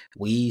 Yeah.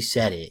 We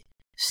said it,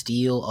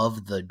 steal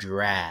of the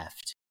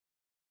draft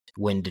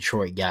when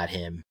Detroit got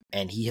him,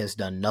 and he has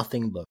done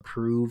nothing but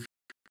prove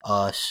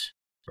us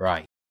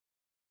right.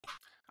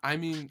 I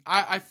mean,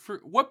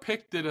 what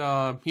pick did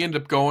he end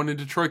up going in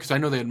Detroit? Because I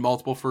know they had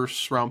multiple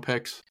first-round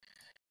picks.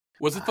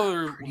 Was it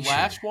their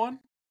last one?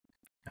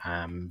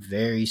 I'm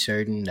very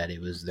certain that it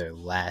was their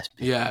last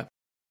pick. Yeah.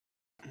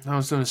 I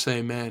was going to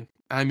say, man,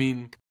 I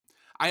mean,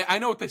 I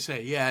know what they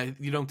say. Yeah,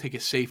 you don't take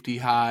a safety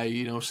high.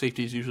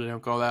 Safeties usually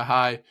don't go that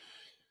high.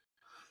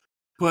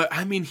 But,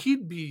 I mean,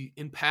 he'd be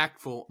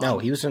impactful. No,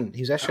 he was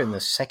actually in the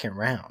second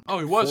round. Oh,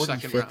 he was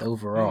second round. 45th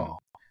overall.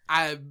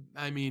 I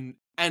mean,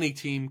 any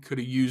team could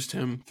have used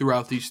him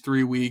throughout these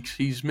 3 weeks.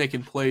 He's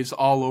making plays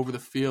all over the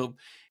field.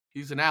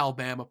 He's an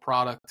Alabama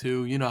product,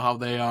 too. You know how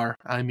they are.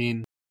 I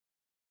mean,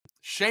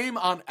 shame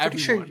on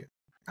everyone.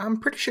 I'm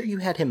pretty sure you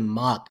had him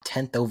mocked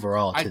 10th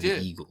overall I to the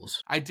did.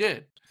 Eagles. I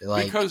did.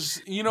 Like,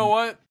 Because, you know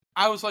what?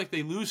 I was like,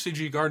 they lose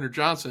C.J.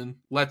 Gardner-Johnson.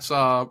 Let's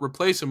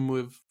replace him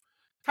with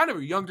kind of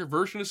a younger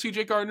version of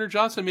C.J.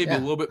 Gardner-Johnson, maybe a yeah,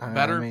 little bit I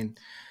better. mean,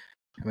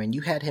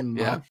 you had him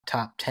mocked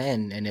top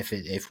 10, and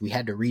if we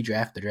had to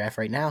redraft the draft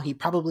right now, he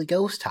probably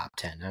goes top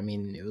 10. I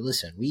mean,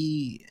 listen,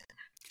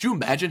 Could you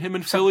imagine him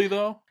in Philly,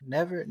 though?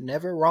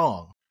 Never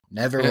wrong.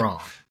 Never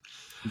wrong.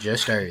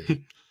 Just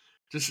early.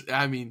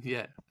 I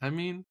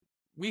mean,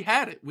 we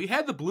had it. We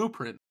had the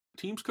blueprint.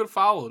 Teams could have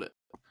followed it.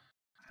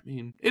 I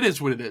mean, it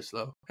is what it is,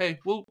 though. Hey,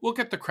 we'll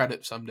get the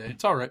credit someday.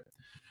 It's all right.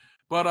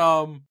 But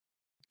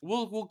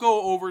we'll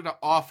go over to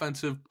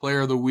offensive player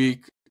of the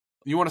week.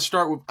 You want to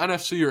start with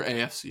NFC or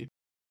AFC?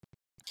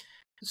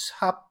 Let's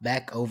hop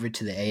back over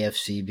to the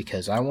AFC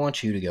because I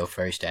want you to go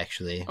first,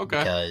 actually. Okay.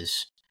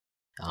 Because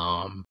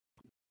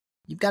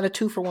you've got a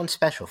 2-for-1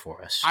 special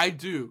for us. I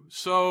do.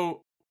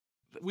 So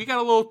we got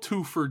a little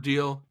 2-for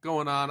deal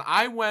going on.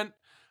 I went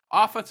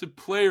offensive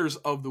players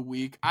of the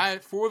week.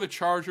 For the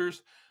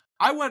Chargers,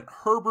 I went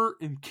Herbert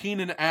and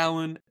Keenan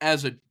Allen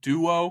as a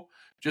duo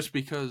just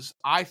because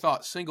I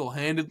thought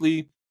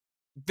single-handedly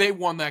they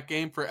won that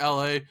game for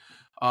LA.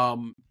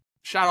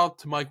 Shout out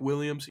to Mike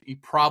Williams. He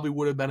probably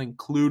would have been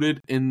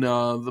included in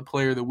the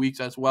player of the weeks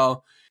as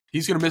well.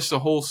 He's going to miss the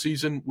whole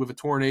season with a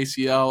torn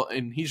ACL,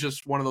 and he's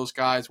just one of those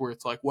guys where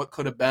it's like, what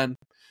could have been?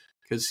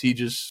 Because he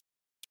just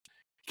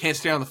can't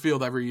stay on the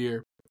field every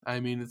year. I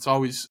mean, it's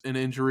always an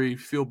injury.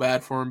 Feel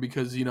bad for him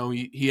because, you know,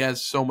 he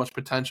has so much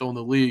potential in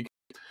the league.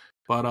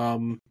 But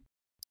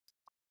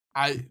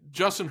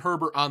Justin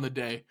Herbert on the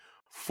day,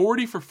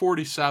 40 for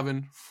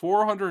 47,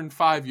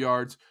 405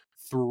 yards,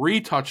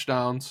 3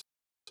 touchdowns.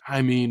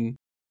 I mean,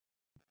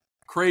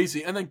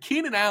 crazy. And then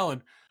Keenan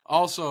Allen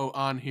also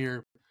on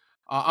here.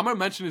 I'm going to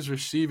mention his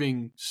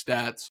receiving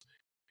stats.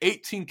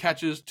 18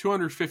 catches,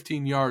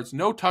 215 yards,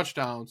 no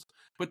touchdowns.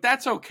 But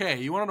that's okay.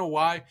 You want to know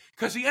why?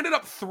 Because he ended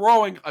up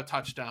throwing a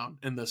touchdown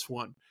in this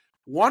one.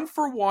 1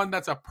 for 1.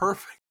 That's a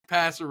perfect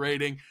passer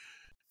rating.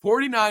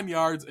 49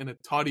 yards and a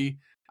tutty.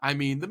 I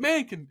mean, the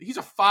man he's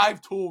a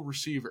 5-tool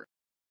receiver.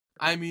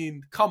 I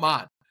mean, come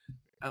on.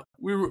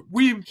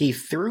 He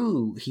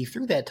threw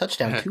that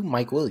touchdown to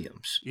Mike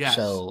Williams. Yes.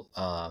 So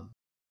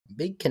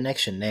big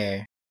connection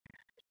there.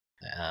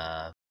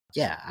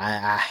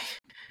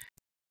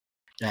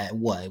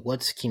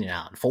 What's Keenan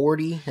Allen?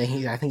 40?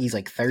 I think he's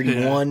like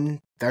 31,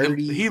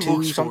 32, he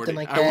looks something 40,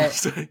 like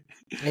that.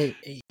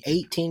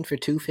 18 for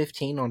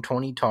 215 on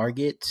 20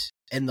 targets.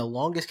 And the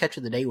longest catch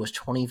of the day was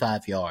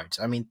 25 yards.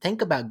 I mean,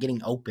 think about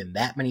getting open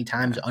that many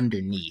times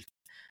underneath.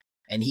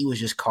 And he was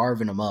just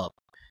carving them up.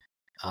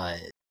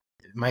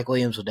 Mike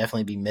Williams will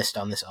definitely be missed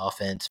on this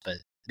offense, but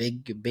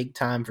big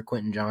time for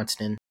Quentin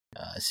Johnston.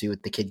 See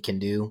what the kid can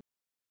do.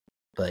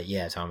 But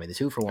yeah, Tommy, the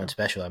 2-for-1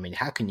 special, I mean,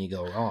 how can you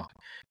go wrong?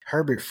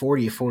 Herbert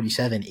 40 of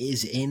 47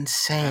 is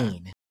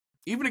insane.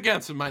 Even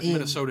against the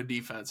Minnesota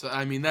defense.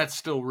 I mean, that's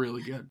still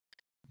really good.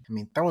 I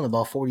mean, throwing the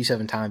ball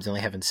 47 times and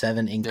only having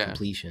 7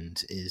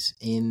 incompletions is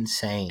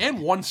insane. And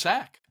 1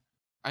 sack.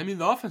 I mean,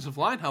 the offensive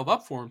line held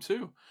up for him,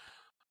 too.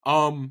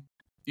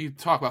 You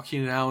talk about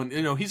Keenan Allen,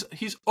 you know, he's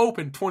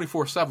open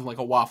 24/7 like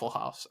a Waffle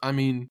House. I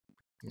mean,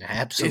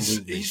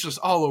 absolutely. He's just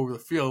all over the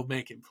field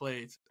making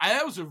plays.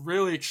 That was a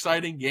really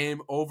exciting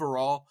game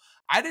overall.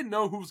 I didn't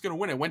know who was going to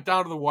win. It went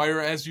down to the wire,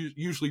 as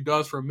usually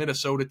does for a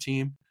Minnesota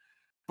team.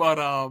 But,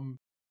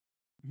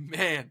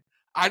 man,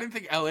 I didn't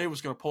think LA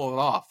was going to pull it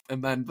off.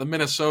 And then the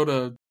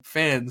Minnesota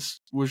fans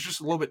was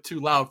just a little bit too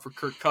loud for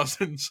Kirk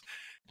Cousins.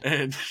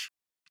 And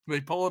they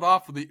pull it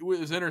off with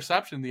his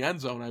interception in the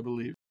end zone, I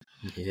believe.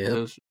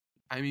 Yeah.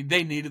 I mean,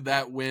 they needed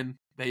that win.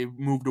 They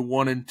moved to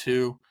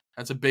 1-2.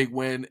 That's a big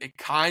win. It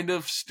kind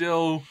of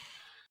still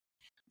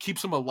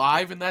keeps them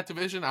alive in that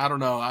division. I don't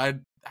know. I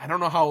don't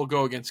know how it'll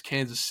go against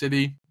Kansas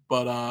City,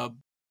 but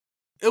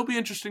it'll be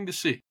interesting to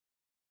see.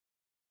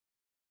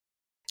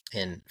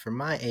 And for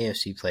my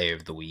AFC player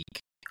of the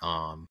week,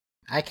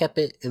 I kept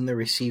it in the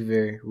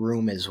receiver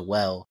room as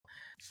well,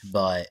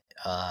 but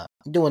I'm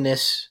doing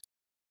this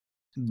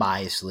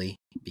biasly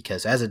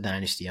because as a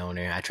dynasty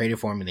owner, I traded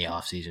for him in the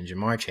offseason,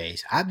 Jamar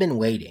Chase. I've been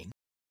waiting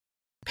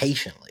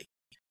patiently.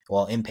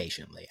 Well,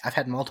 impatiently. I've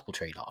had multiple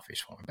trade offers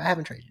for him, but I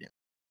haven't traded him.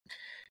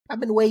 I've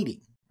been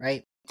waiting,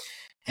 right?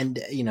 And,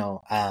 you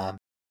know, I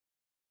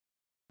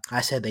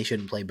said they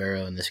shouldn't play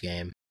Burrow in this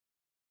game,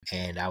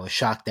 and I was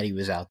shocked that he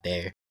was out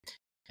there.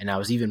 And I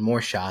was even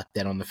more shocked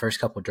that on the first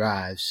couple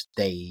drives,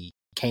 they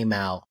came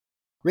out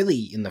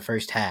really in the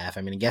first half.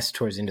 I mean, I guess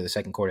towards the end of the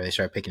second quarter, they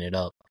started picking it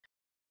up.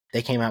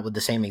 They came out with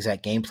the same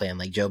exact game plan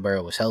like Joe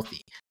Burrow was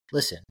healthy.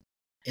 Listen,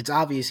 it's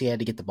obvious he had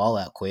to get the ball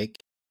out quick,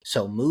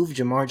 so move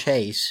Jamar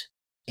Chase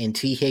and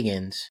T.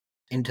 Higgins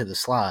into the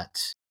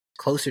slots,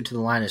 closer to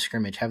the line of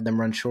scrimmage, have them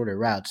run shorter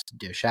routes,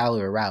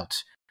 shallower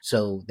routes,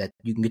 so that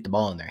you can get the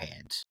ball in their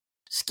hands.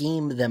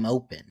 Scheme them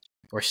open,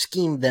 or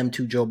scheme them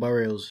to Joe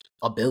Burrow's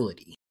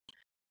ability.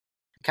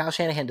 Kyle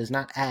Shanahan does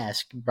not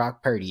ask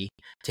Brock Purdy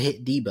to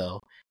hit Debo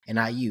and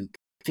Ayuk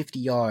 50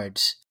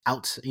 yards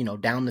out,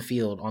 down the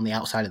field on the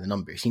outside of the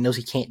numbers. He knows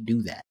he can't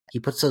do that. He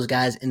puts those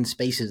guys in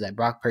spaces that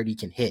Brock Purdy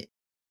can hit.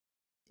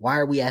 Why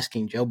are we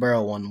asking Joe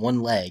Burrow on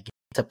one leg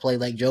to play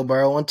like Joe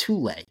Burrow on two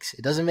legs?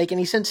 It doesn't make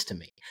any sense to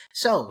me.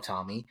 So,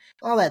 Tommy,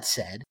 all that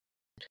said,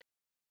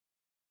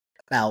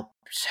 about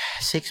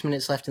 6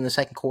 minutes left in the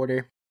second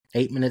quarter,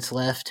 8 minutes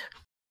left.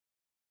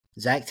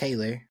 Zach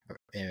Taylor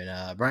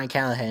and Brian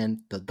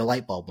Callahan, the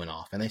light bulb went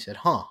off, and they said,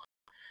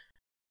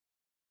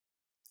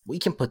 we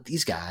can put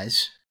these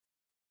guys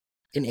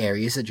in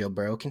areas that Joe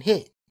Burrow can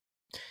hit.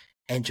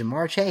 And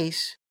Jamar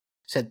Chase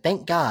said,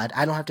 thank God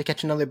I don't have to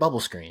catch another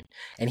bubble screen.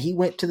 And he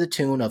went to the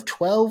tune of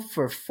 12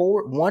 for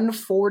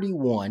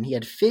 141. He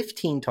had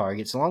 15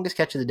 targets. The longest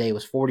catch of the day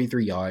was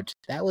 43 yards.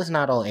 That was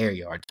not all air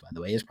yards, by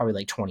the way. It was probably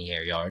like 20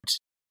 air yards.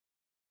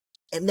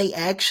 And they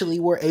actually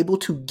were able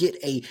to get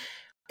a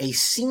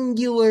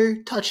singular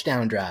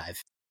touchdown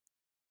drive.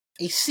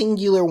 A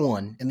singular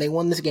one. And they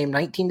won this game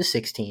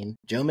 19-16.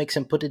 Joe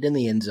Mixon put it in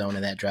the end zone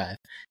in that drive.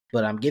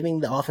 But I'm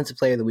giving the Offensive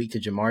Player of the Week to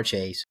Jamar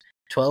Chase.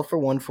 12 for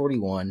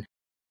 141.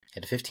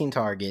 Had 15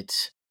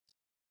 targets.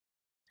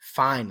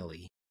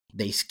 Finally,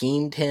 they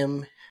schemed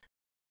him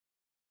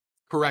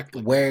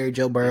correctly where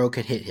Joe Burrow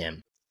could hit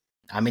him.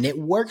 I mean, it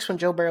works when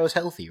Joe Burrow is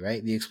healthy,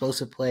 right? The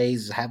explosive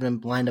plays, having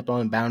him lined up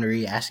on the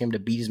boundary, asking him to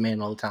beat his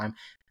man all the time.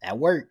 That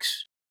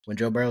works when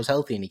Joe Burrow's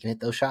healthy and he can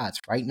hit those shots.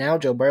 Right now,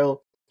 Joe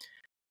Burrow,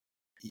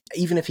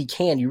 even if he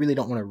can, you really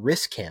don't want to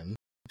risk him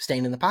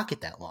staying in the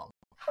pocket that long.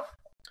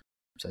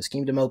 So I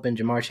schemed him open.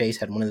 Jamar Chase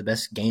had one of the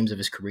best games of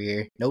his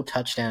career. No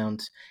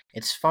touchdowns.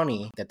 It's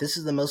funny that this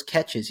is the most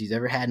catches he's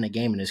ever had in a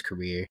game in his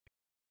career,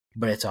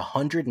 but it's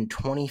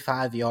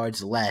 125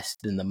 yards less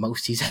than the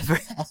most he's ever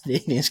had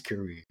in his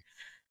career.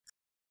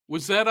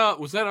 Was that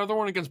other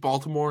one against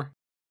Baltimore?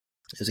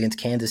 It was against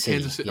Kansas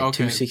City.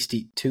 Okay.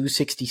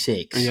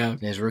 266 in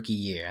his rookie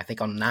year. I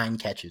think on 9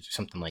 catches or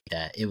something like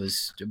that. It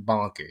was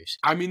bonkers.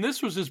 I mean,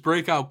 this was his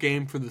breakout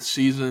game for the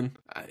season.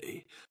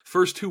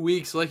 First 2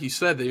 weeks, like you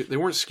said, they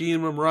weren't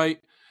scheming him right.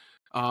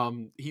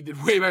 He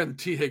did way better than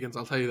T. Higgins,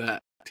 I'll tell you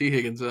that. T.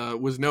 Higgins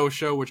was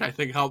no-show, which I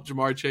think helped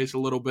Jamar Chase a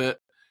little bit.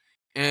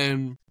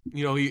 And,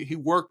 he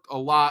worked a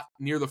lot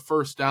near the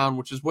first down,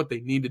 which is what they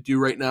need to do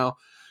right now.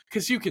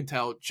 Because you can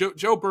tell,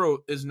 Joe Burrow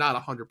is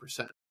not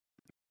 100%.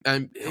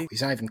 And no,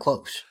 he's not even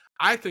close.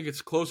 I think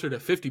it's closer to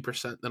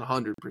 50% than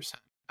 100%.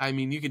 I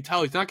mean, you can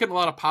tell he's not getting a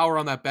lot of power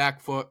on that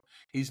back foot.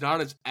 He's not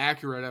as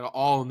accurate at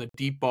all in the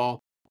deep ball.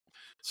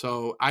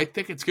 So I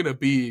think it's going to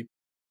be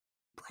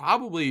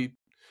probably,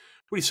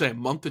 what do you say, a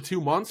month to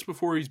 2 months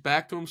before he's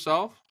back to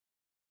himself?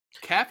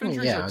 Calf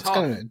injuries are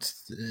tough.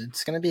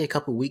 It's gonna be a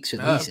couple weeks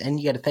at least, and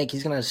you got to think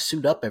he's gonna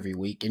suit up every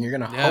week, and you're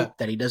gonna hope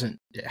that he doesn't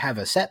have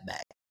a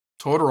setback.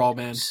 Total,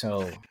 man.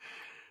 So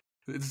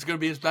it's gonna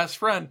be his best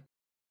friend.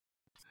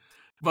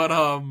 But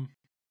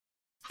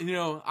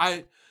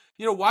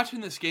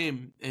watching this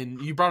game,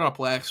 and you brought it up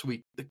last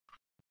week,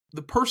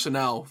 the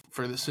personnel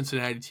for the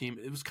Cincinnati team,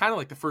 it was kind of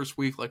like the first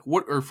week,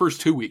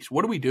 first 2 weeks.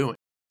 What are we doing?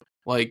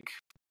 Like,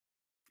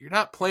 you're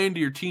not playing to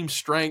your team's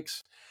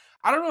strengths.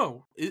 I don't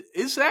know.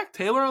 Is Zach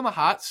Taylor on the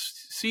hot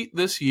seat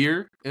this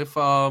year?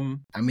 I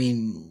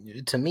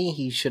mean, to me,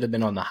 he should have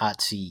been on the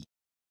hot seat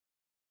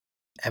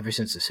ever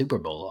since the Super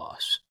Bowl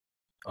loss.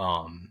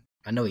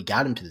 I know he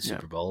got him to the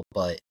Super Bowl,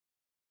 but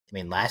I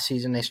mean, last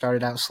season they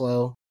started out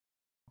slow.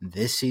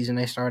 This season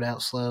they started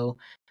out slow.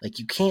 Like,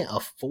 you can't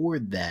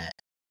afford that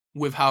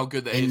with how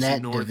good the in AFC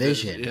that North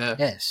division. Is. Yeah.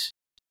 Yes.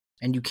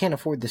 And you can't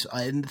afford this.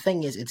 And the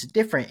thing is, it's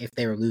different if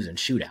they were losing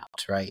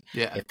shootouts, right?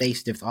 Yeah. If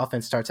the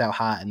offense starts out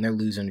hot and they're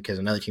losing because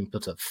another team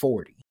puts up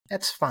 40,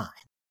 that's fine.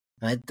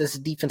 That's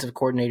a defensive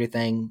coordinator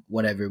thing.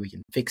 Whatever, we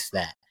can fix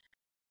that.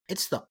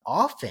 It's the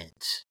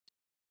offense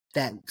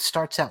that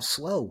starts out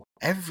slow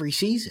every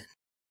season,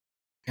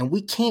 and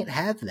we can't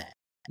have that.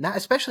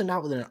 Especially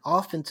not with an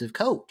offensive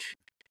coach.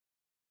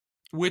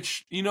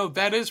 Which,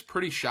 that is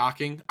pretty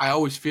shocking. I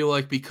always feel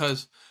like,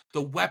 because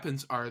the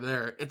weapons are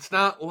there. It's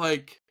not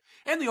like,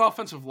 and the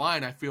offensive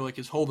line, I feel like,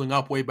 is holding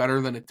up way better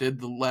than it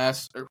did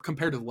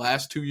compared to the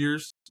last 2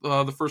 years,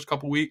 the first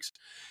couple weeks.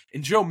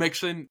 And Joe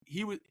Mixon,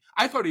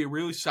 I thought he had a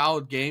really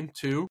solid game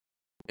too,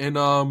 and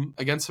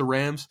against the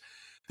Rams.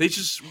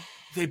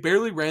 They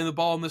barely ran the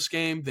ball in this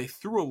game. They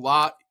threw a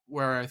lot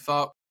where I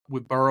thought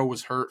with Burrow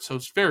was hurt, so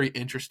it's very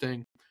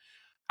interesting.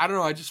 I don't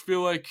know. I just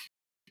feel like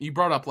you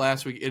brought up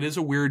last week, it is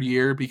a weird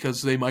year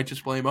because they might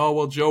just blame,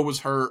 Joe was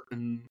hurt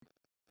and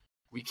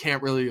we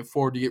can't really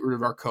afford to get rid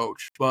of our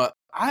coach. But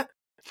I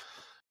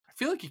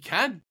feel like you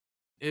can.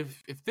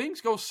 If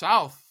things go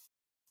south,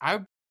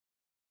 I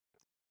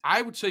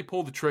would say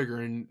pull the trigger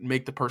and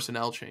make the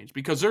personnel change,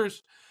 because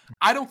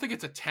I don't think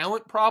it's a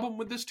talent problem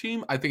with this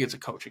team. I think it's a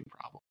coaching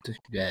problem.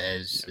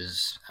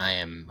 I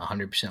am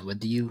 100%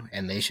 with you,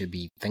 and they should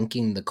be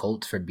thanking the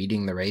Colts for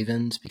beating the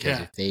Ravens, because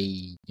if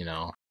they,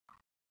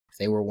 if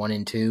they were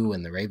 1-2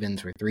 and the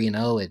Ravens were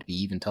 3-0, it'd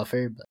be even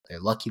tougher. But they're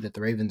lucky that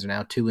the Ravens are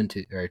now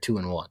 2-2 or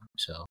 2-1.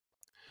 So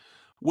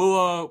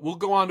we'll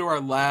go on to our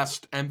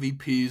last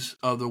MVPs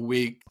of the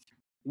week.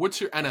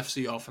 What's your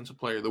NFC Offensive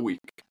Player of the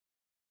Week?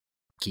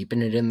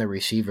 keeping it in the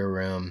receiver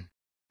room.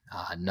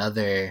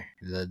 Another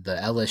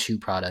LSU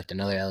product,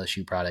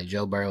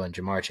 Joe Burrow and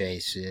Jamar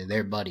Chase,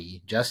 their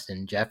buddy,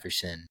 Justin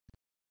Jefferson.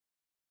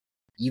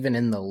 Even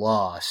in the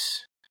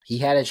loss, he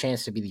had a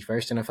chance to be the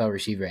first NFL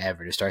receiver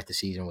ever to start the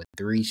season with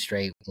 3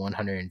 straight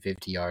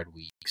 150-yard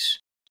weeks.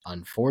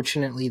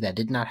 Unfortunately, that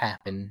did not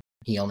happen.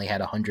 He only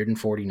had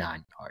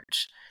 149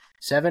 yards.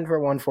 7 for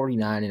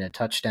 149 and a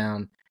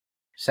touchdown.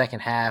 Second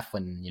half,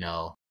 when,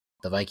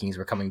 the Vikings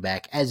were coming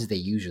back, as they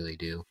usually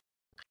do.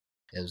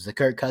 It was the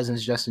Kirk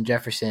Cousins, Justin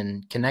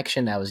Jefferson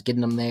connection that was getting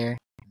them there.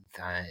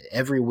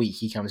 Every week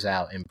he comes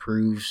out and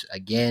proves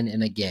again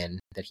and again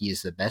that he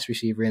is the best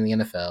receiver in the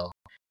NFL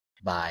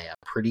by a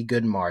pretty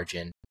good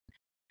margin.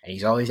 And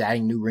he's always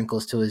adding new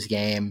wrinkles to his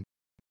game.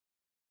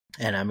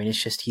 And I mean,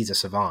 it's just, he's a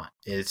savant.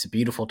 It's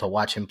beautiful to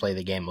watch him play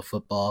the game of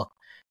football.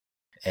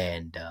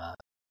 And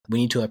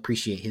we need to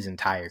appreciate his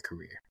entire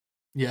career.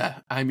 Yeah,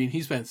 I mean,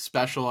 he's been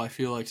special, I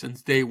feel like,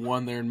 since day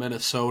one there in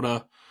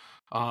Minnesota.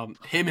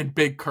 Him and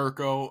Big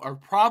Kirko are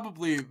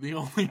probably the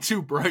only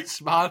 2 bright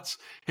spots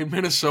in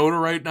Minnesota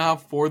right now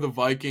for the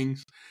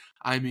Vikings.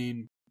 I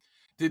mean,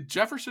 did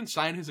Jefferson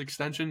sign his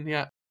extension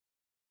yet?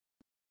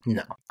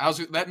 No.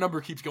 That number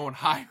keeps going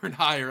higher and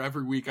higher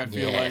every week, I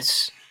feel like.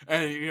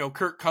 And,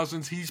 Kirk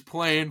Cousins, he's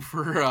playing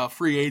for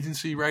free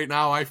agency right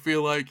now. I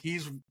feel like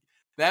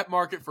that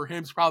market for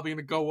him is probably going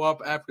to go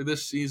up after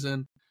this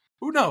season.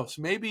 Who knows?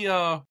 Maybe,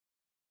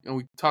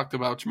 we talked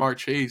about Jamar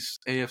Chase,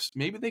 AFC.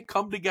 Maybe they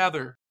come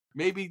together.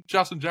 Maybe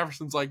Justin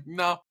Jefferson's like,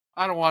 no,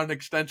 I don't want an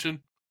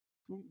extension.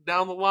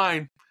 Down the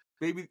line,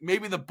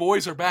 maybe the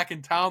boys are back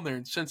in town there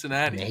in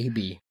Cincinnati.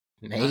 Maybe.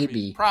 I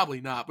mean,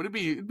 probably not, but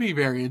it'd be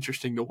very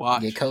interesting to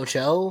watch. Get Coach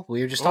O.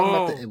 We were just talking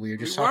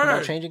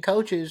about changing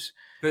coaches.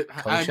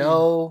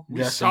 O.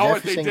 Justin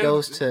Jefferson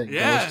goes to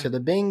the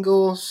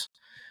Bengals.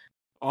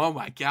 Oh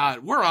my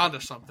God, we're onto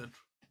something.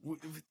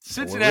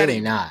 Cincinnati, we're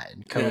really not.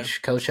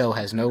 Coach O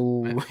has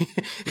no.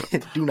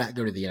 Do not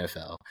go to the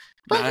NFL.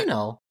 But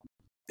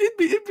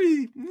It'd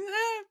be.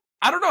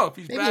 I don't know if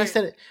he's maybe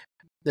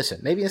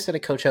back. Maybe instead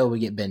of Coach O, we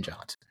get Ben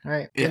Johnson. All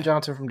right, Ben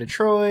Johnson from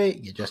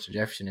Detroit. Get Justin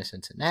Jefferson in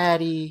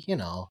Cincinnati. Get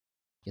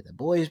the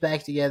boys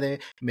back together.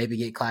 Maybe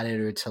get Clyde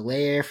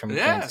Edwards-Helaire from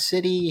Kansas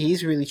City.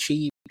 He's really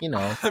cheap.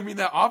 I mean,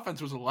 that offense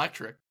was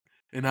electric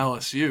in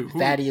LSU.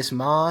 Thaddeus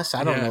Moss.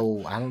 I don't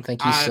know. I don't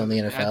think he's still in the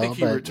NFL. I think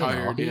he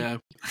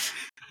retired.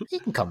 He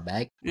can come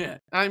back. Yeah,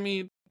 I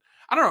mean,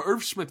 I don't know.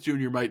 Irv Smith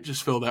Jr. might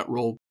just fill that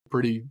role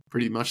pretty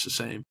much the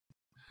same.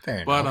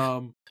 Fair enough.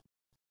 But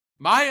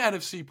my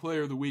NFC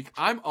Player of the Week,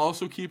 I'm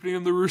also keeping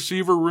in the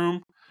receiver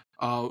room.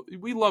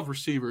 We love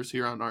receivers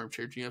here on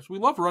Armchair GMs. We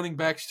love running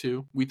backs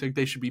too. We think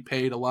they should be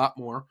paid a lot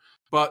more.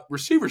 But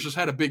receivers just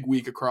had a big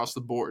week across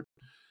the board.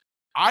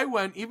 I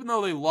went, even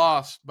though they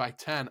lost by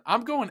 10,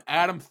 I'm going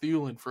Adam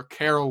Thielen for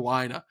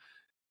Carolina.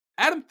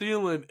 Adam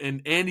Thielen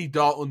and Andy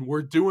Dalton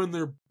were doing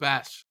their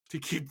best to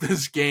keep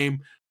this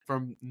game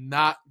from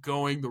not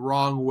going the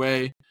wrong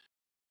way.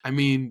 I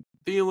mean,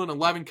 Thielen,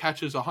 11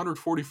 catches,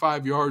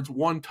 145 yards,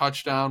 1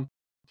 touchdown,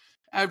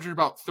 averaging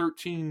about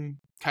 13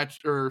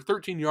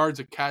 yards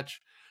a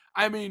catch.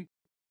 I mean,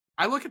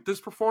 I look at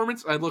this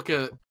performance, I look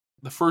at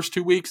the first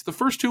 2 weeks. The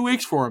first 2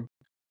 weeks for him,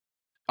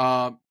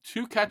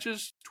 2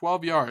 catches,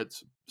 12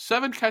 yards,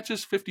 7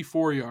 catches,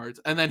 54 yards,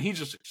 and then he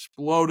just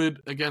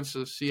exploded against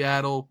the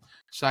Seattle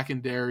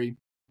secondary.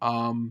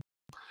 I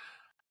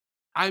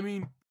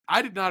mean,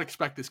 I did not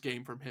expect this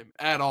game from him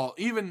at all.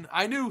 Even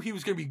I knew he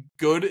was going to be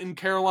good in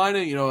Carolina,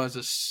 as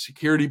a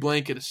security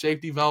blanket, a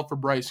safety valve for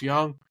Bryce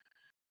Young.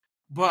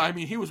 But I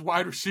mean, he was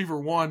wide receiver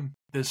 1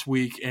 this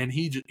week, and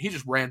he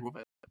just ran with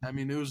it. I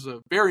mean, it was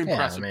a very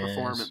impressive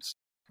performance.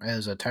 It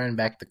was a turn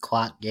back the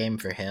clock game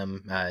for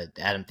him.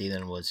 Adam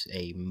Thielen was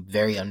a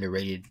very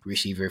underrated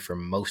receiver for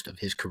most of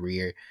his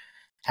career.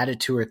 Had a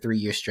 2 or 3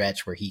 year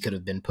stretch where he could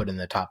have been put in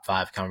the top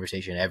 5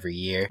 conversation every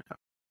year.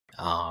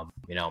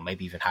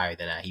 Maybe even higher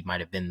than that. He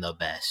might have been the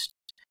best.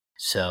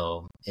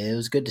 So it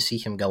was good to see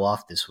him go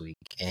off this week.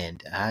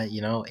 And,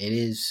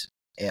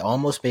 it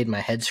almost made my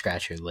head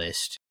scratcher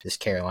list, this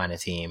Carolina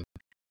team.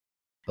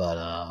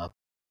 But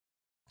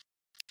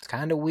it's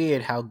kind of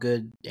weird how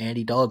good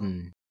Andy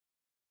Dalton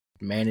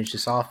managed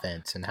this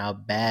offense and how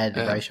bad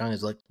Bryce Young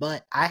has looked.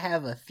 But I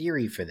have a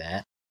theory for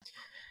that.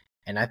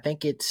 And I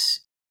think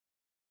it's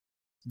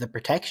the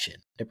protection.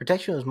 The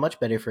protection was much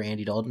better for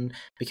Andy Dalton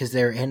because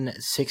they're in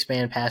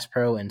 6-man pass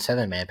pro and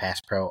 7-man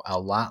pass pro a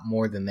lot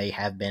more than they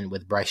have been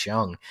with Bryce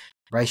Young.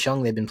 Bryce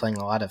Young, they've been playing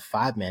a lot of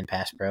 5-man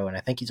pass pro, and I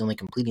think he's only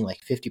completing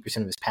like 50%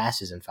 of his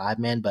passes in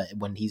 5-man, but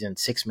when he's in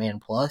 6-man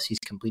plus, he's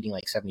completing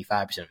like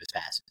 75% of his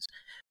passes.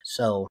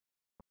 So,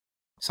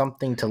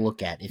 something to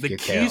look at if you're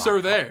Carolina. The keys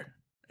are there.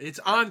 It's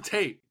on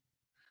tape.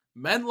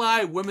 Men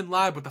lie, women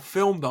lie, but the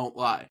film don't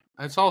lie.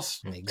 That's all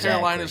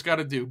Carolina's got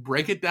to do.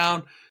 Break it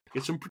down,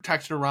 get some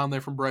protection around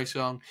there from Bryce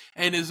Young.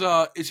 And is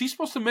he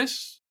supposed to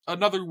miss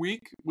another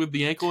week with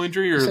the ankle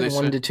injury, or they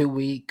said 1 to 2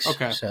 weeks?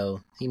 Okay,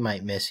 so he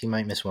might miss. He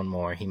might miss one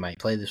more. He might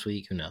play this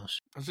week. Who knows?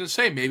 I was gonna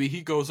say maybe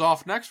he goes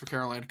off next for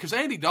Carolina because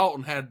Andy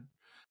Dalton had,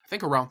 I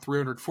think around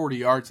 340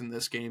 yards in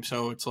this game.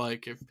 So it's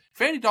like if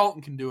Andy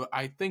Dalton can do it,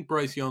 I think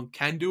Bryce Young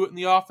can do it in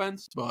the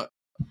offense, but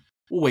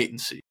we'll wait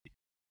and see.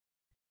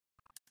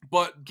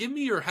 But give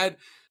me your head.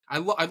 I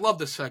love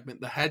this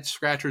segment, the head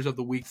scratchers of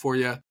the week for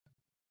you.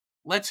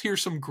 Let's hear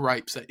some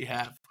gripes that you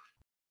have.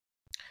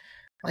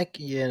 Like,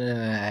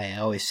 I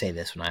always say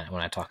this when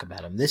I talk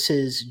about him. This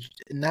is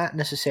not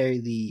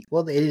necessarily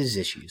it is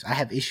issues. I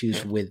have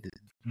issues with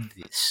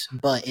this,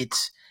 but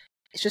it's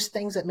just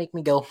things that make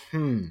me go,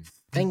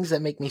 things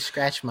that make me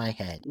scratch my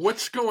head.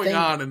 What's going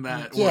on in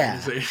that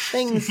organization?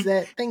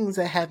 things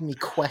that have me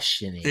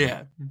questioning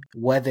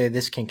whether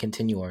this can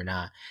continue or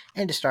not.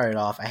 And to start it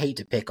off, I hate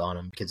to pick on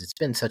him because it's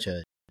been such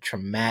a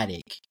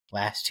traumatic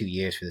last 2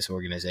 years for this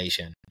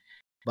organization.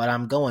 But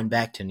I'm going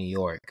back to New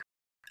York.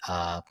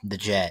 The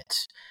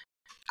Jets.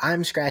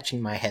 I'm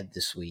scratching my head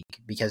this week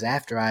because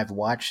after I've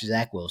watched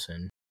Zach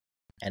Wilson,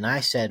 and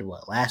I said,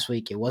 last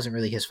week it wasn't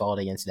really his fault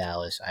against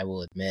Dallas, I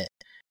will admit.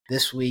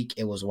 This week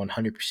it was 100%,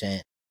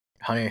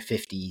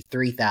 150,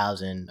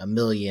 3,000, a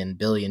million,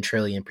 billion,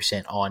 trillion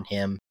 % on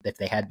him. If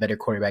they had better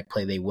quarterback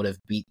play, they would have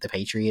beat the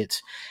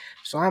Patriots.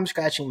 So I'm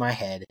scratching my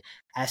head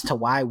as to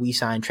why we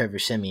signed Trevor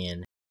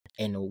Siemian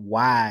and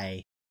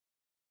why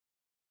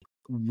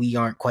we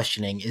aren't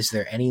questioning, is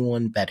there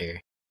anyone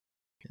better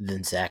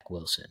than Zach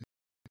Wilson?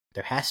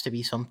 There has to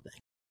be something.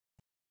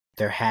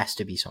 There has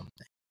to be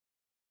something.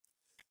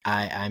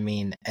 I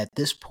mean, at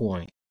this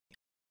point,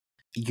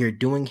 you're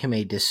doing him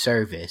a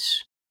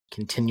disservice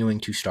continuing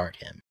to start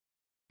him.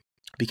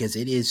 Because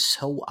it is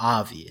so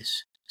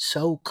obvious,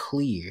 so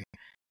clear,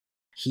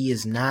 he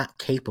is not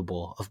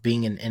capable of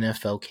being an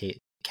NFL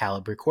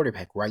caliber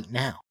quarterback right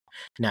now.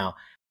 Now,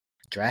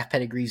 draft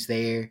pedigree's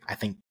there. I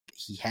think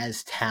he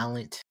has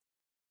talent.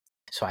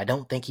 So I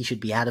don't think he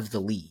should be out of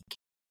the league.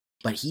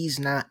 But he's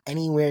not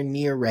anywhere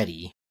near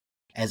ready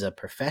as a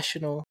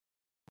professional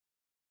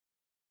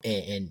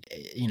and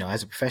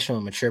as a professional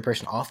and mature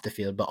person off the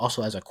field, but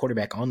also as a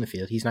quarterback on the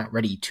field. He's not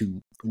ready to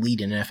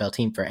lead an NFL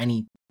team for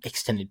any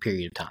extended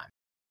period of time.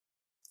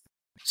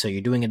 So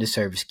you're doing a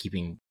disservice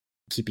keeping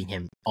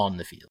him on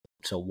the field.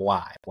 So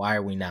why? Why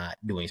are we not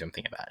doing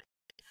something about it?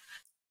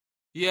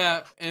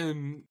 Yeah,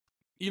 and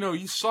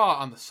you saw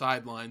on the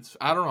sidelines.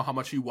 I don't know how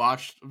much you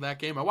watched that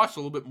game. I watched a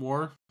little bit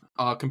more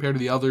compared to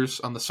the others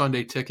on the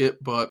Sunday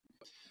ticket, but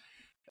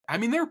I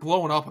mean, they're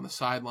blowing up on the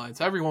sidelines.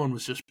 Everyone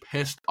was just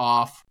pissed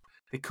off.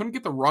 They couldn't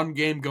get the run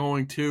game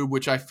going too,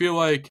 which I feel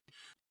like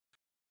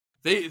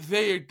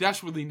they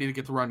desperately need to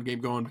get the run game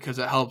going because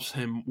it helps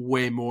him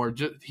way more.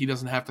 He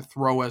doesn't have to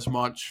throw as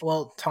much.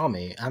 Well,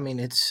 Tommy, I mean,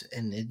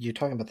 you're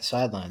talking about the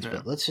sidelines,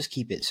 but let's just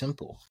keep it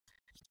simple.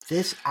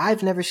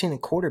 I've never seen a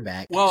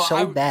quarterback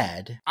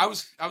bad. I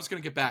was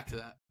going to get back to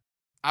that.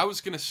 I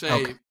was going to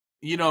say,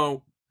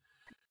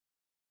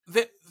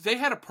 they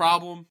had a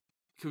problem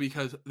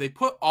because they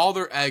put all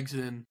their eggs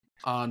in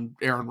on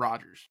Aaron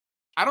Rodgers.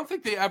 I don't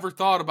think they ever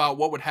thought about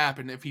what would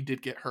happen if he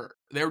did get hurt.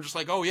 They were just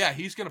like, oh yeah,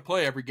 he's going to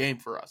play every game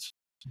for us.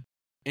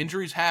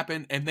 Injuries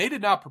happen, and they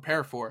did not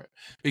prepare for it.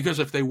 Because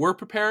if they were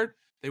prepared,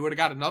 they would have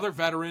got another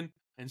veteran,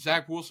 and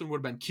Zach Wilson would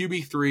have been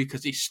QB3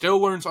 because he still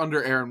learns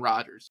under Aaron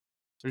Rodgers.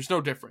 There's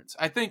no difference.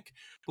 I think,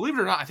 believe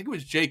it or not, I think it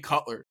was Jay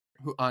Cutler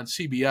who on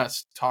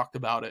CBS talked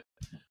about it.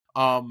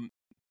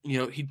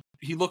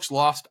 He looks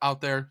lost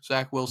out there,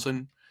 Zach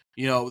Wilson.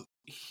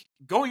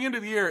 Going into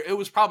the year, it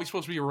was probably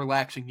supposed to be a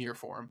relaxing year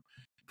for him.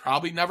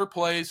 Probably never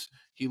plays.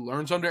 He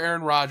learns under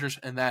Aaron Rodgers,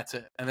 and that's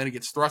it. And then he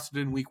gets thrusted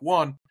in week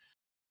 1,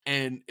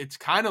 and it's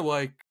kind of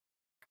like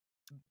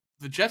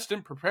the Jets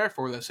didn't prepare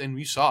for this, and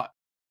we saw it.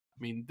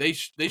 I mean, they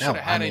should have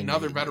had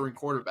another veteran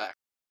quarterback.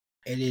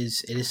 It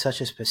is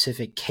such a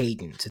specific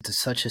cadence. It's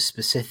such a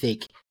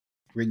specific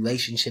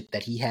relationship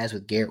that he has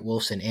with Garrett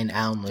Wilson and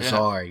Alan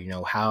Lazard.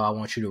 Yeah. How I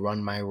want you to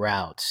run my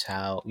routes,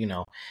 how,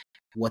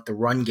 what the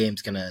run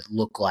game's going to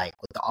look like,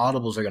 what the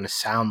audibles are going to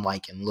sound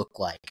like and look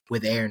like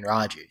with Aaron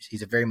Rodgers.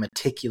 He's a very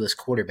meticulous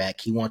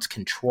quarterback. He wants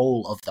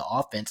control of the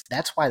offense.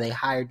 That's why they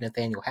hired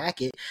Nathaniel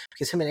Hackett,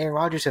 because him and Aaron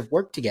Rodgers have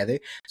worked together.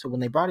 So when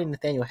they brought in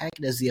Nathaniel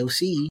Hackett as the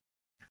OC,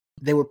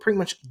 they were pretty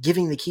much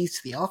giving the keys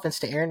to the offense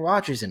to Aaron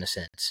Rodgers in a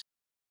sense.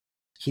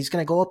 He's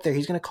going to go up there.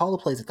 He's going to call the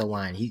plays at the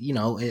line.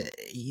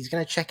 He's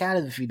going to check out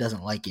if he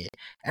doesn't like it.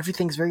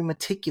 Everything's very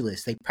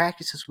meticulous. They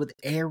practice this with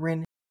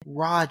Aaron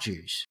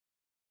Rodgers.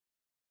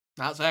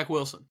 Not Zach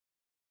Wilson.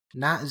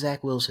 Not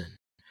Zach Wilson.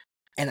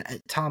 And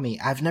Tommy,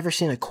 I've never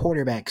seen a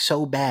quarterback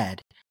so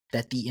bad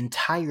that the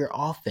entire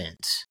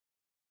offense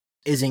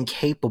is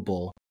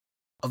incapable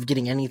of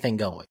getting anything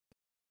going.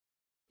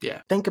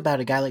 Yeah. Think about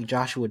a guy like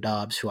Joshua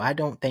Dobbs, who I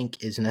don't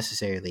think is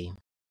necessarily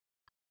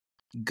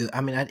good.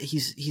 I mean,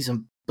 he's a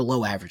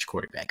below average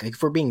quarterback. Like,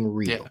 if we're being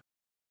real. Yeah.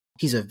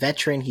 He's a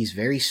veteran. He's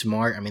very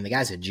smart. I mean, the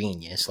guy's a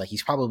genius. Like,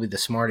 he's probably the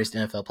smartest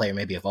NFL player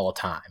maybe of all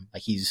time.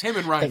 Like, him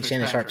and Ryan I think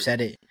Shannon Sharp said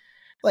it.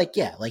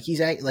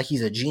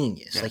 He's a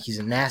genius. Yeah. Like, he's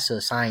a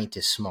NASA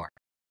scientist smart.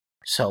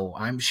 So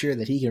I'm sure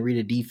that he can read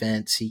a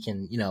defense. He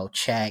can,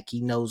 check.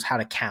 He knows how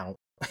to count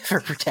for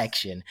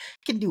protection.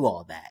 He can do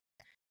all that.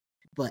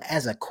 But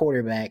as a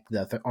quarterback,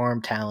 the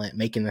arm talent,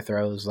 making the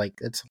throws, like,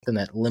 that's something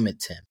that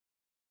limits him.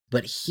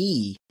 but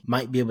he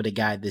might be able to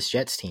guide this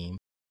Jets team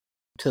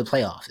to the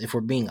playoffs, if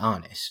we're being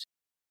honest.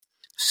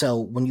 So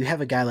when you have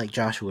a guy like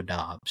Joshua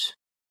Dobbs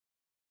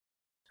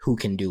who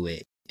can do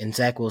it, and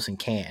Zach Wilson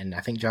can't, and I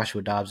think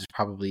Joshua Dobbs is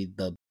probably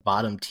the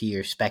bottom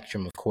tier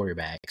spectrum of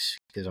quarterbacks,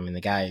 because, I mean, the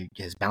guy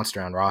has bounced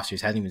around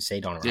rosters, hasn't even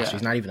stayed on a roster. Yeah.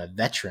 He's not even a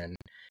veteran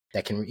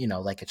that can,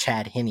 like a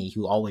Chad Henne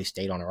who always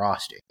stayed on a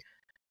roster.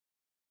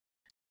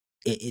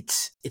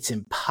 It's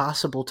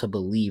impossible to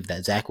believe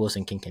that Zach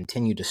Wilson can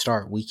continue to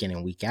start week in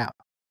and week out.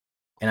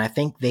 And I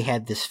think they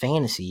had this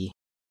fantasy,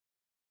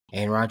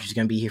 Aaron Rodgers is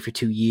going to be here for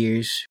 2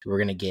 years. We're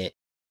going to get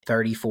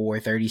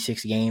 34,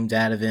 36 games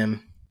out of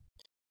him.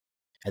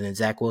 And then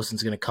Zach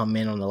Wilson's going to come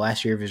in on the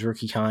last year of his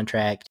rookie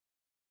contract,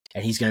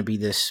 and he's going to be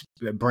this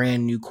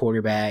brand new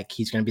quarterback.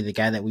 He's going to be the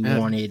guy that we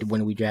wanted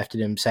when we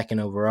drafted him second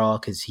overall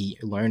because he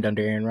learned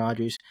under Aaron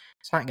Rodgers.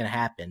 It's not going to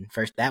happen.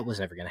 First, that was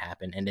never going to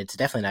happen, and it's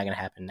definitely not going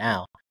to happen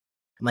now.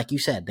 And like you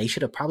said, they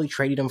should have probably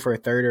traded him for a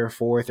third or a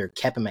fourth, or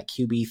kept him at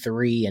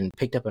QB3 and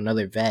picked up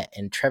another vet.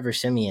 And Trevor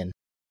Siemian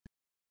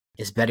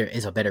is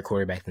a better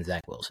quarterback than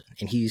Zach Wilson,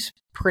 and he's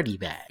pretty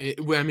bad.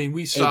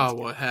 We saw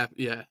what happened.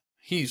 Yeah,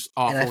 he's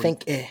awful.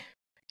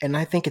 And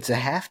I think it's a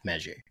half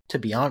measure, to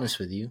be honest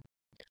with you.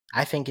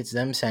 I think it's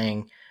them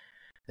saying,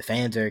 the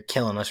fans are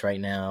killing us right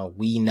now.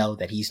 We know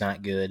that he's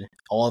not good.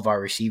 All of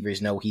our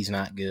receivers know he's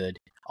not good.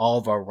 All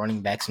of our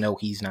running backs know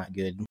he's not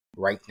good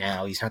right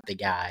now. He's not the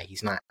guy.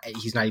 He's not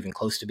even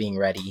close to being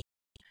ready.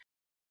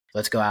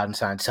 Let's go out and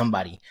sign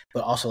somebody.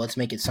 But also, let's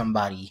make it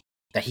somebody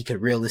that he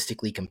could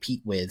realistically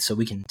compete with, so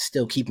we can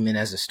still keep him in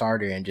as a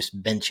starter and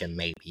just bench him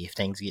maybe if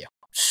things get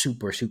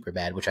super, super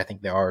bad, which I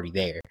think they're already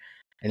there.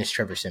 And it's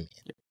Trevor Siemian.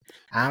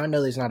 I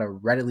know there's not a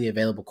readily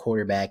available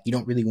quarterback. You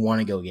don't really want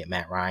to go get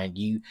Matt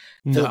Ryan.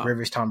 Philip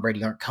Rivers, Tom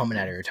Brady aren't coming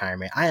out of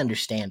retirement. I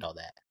understand all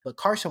that. But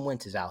Carson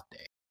Wentz is out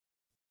there.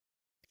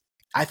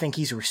 I think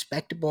he's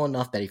respectable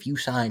enough that if you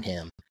sign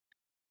him,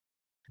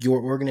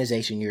 your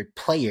organization, your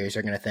players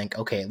are going to think,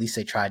 okay, at least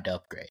they tried to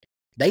upgrade.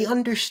 They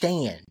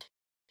understand.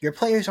 Your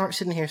players aren't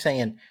sitting here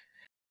saying,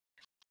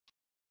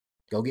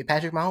 go get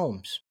Patrick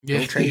Mahomes.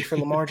 Go trade for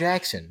Lamar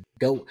Jackson.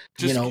 Go,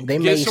 they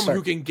get someone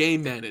who can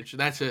game manage.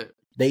 That's it.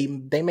 They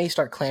may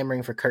start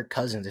clamoring for Kirk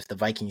Cousins if the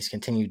Vikings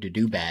continue to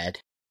do bad.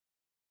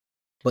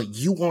 But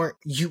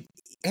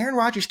Aaron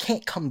Rodgers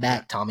can't come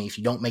back, Tommy, if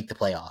you don't make the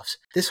playoffs.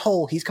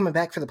 He's coming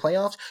back for the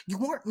playoffs. You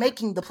weren't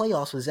making the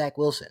playoffs with Zach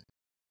Wilson.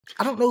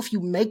 I don't know if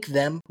you make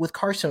them with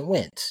Carson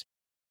Wentz.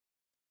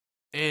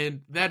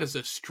 And that is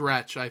a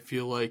stretch, I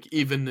feel like,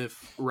 even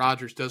if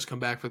Rodgers does come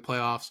back for the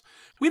playoffs.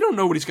 We don't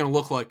know what he's going to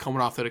look like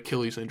coming off that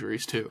Achilles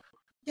injuries, too.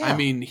 Yeah.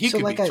 He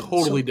could be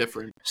totally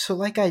different. So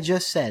like I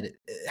just said,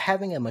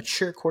 having a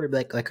mature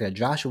quarterback like a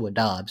Joshua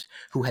Dobbs,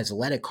 who has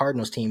led a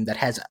Cardinals team that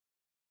has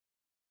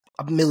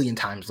a million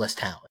times less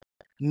talent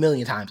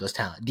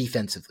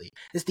defensively.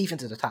 This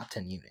defense is a top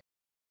 10 unit.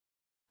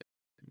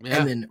 Yeah.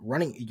 And then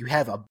you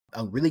have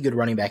a really good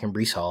running back in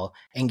Breece Hall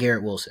and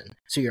Garrett Wilson.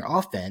 So your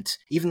offense,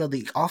 even though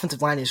the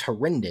offensive line is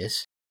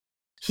horrendous,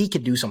 he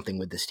could do something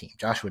with this team.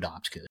 Joshua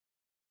Dobbs could.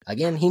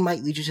 Again, he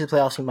might lead you to the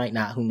playoffs. He might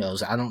not. Who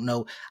knows? I don't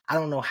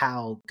know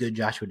how good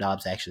Joshua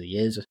Dobbs actually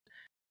is.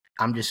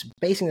 I'm just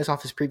basing this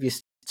off his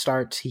previous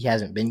starts. He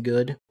hasn't been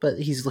good, but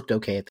he's looked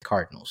okay at the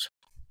Cardinals.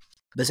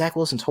 But Zach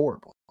Wilson's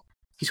horrible.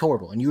 He's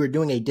horrible, and you are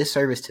doing a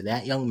disservice to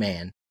that young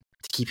man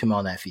to keep him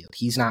on that field.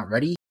 He's not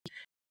ready.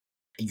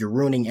 You're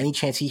ruining any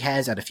chance he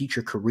has at a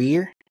future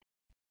career.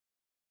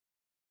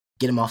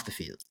 Get him off the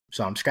field.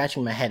 So I'm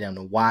scratching my head on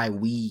why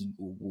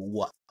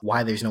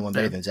there's no one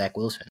better than Zach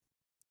Wilson.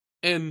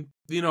 And,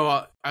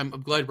 I'm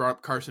glad you brought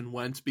up Carson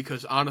Wentz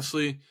because,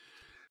 honestly,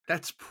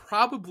 that's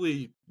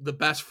probably the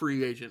best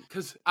free agent.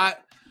 Because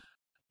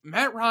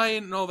Matt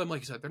Ryan and all of them,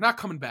 like you said, they're not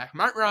coming back.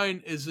 Matt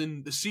Ryan is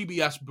in the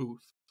CBS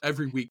booth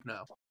every week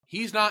now.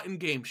 He's not in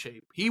game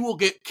shape. He will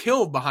get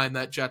killed behind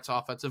that Jets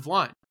offensive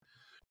line.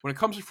 When it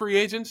comes to free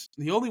agents,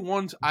 the only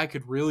ones I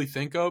could really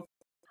think of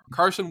are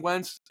Carson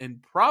Wentz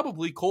and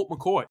probably Colt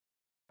McCoy.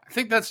 I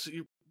think that's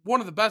one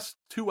of the best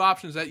two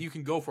options that you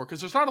can go for because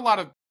there's not a lot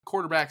of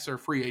quarterbacks that are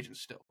free agents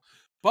still.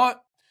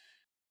 But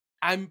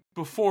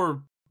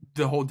before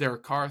the whole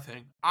Derek Carr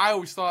thing, I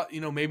always thought,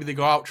 maybe they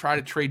go out try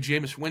to trade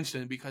Jameis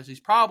Winston because he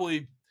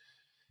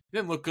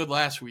didn't look good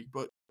last week,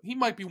 but he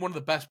might be one of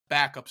the best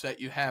backups that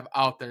you have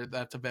out there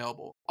that's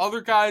available. Other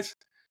guys,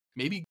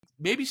 maybe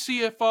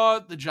see if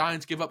the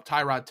Giants give up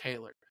Tyrod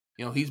Taylor.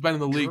 He's been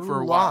in the league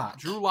for a while.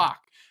 Drew Lock.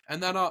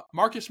 And then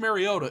Marcus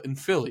Mariota in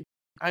Philly.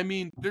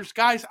 There's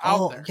guys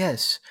out there.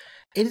 Yes.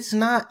 It is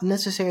not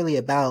necessarily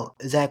about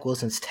Zach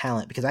Wilson's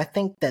talent because I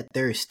think that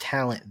there's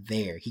talent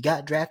there. He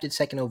got drafted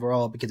second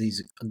overall because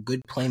he's a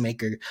good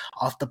playmaker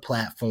off the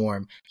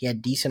platform. He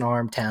had decent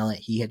arm talent.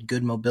 He had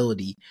good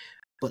mobility.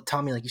 But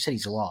Tommy, like you said,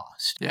 he's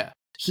lost. Yeah.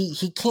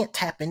 He can't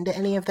tap into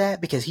any of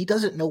that because he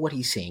doesn't know what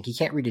he's seeing. He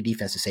can't read a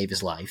defense to save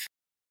his life.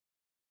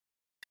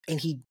 And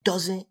he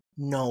doesn't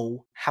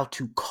know how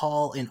to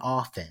call an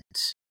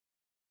offense.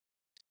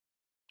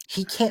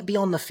 He can't be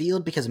on the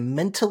field because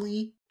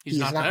mentally he's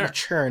not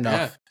mature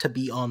enough to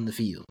be on the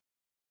field.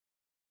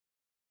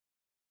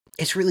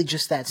 It's really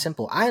just that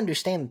simple. I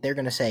understand that they're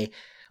going to say,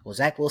 well,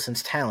 Zach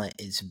Wilson's talent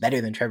is better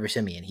than Trevor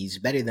Siemian. He's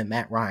better than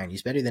Matt Ryan.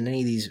 He's better than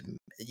any of these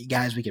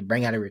guys we could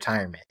bring out of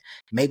retirement.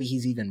 Maybe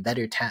he's even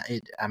better.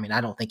 I mean,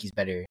 I don't think he's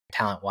better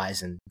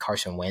talent-wise than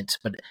Carson Wentz,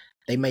 but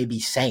they may be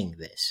saying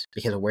this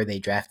because of where they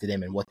drafted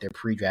him and what their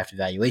pre-draft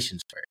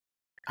evaluations were.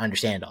 I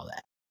understand all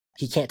that.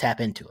 He can't tap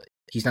into it.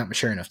 He's not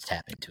mature enough to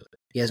tap into it.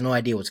 He has no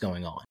idea what's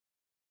going on.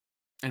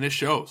 And it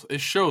shows.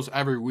 It shows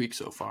every week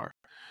so far.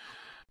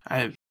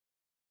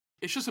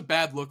 It's just a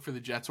bad look for the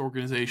Jets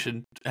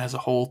organization as a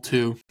whole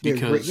too.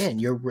 Because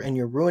you're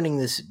ruining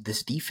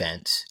this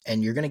defense,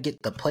 and you're going to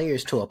get the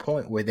players to a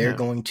point where they're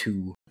going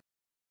to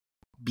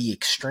be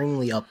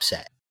extremely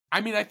upset.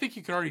 I mean, I think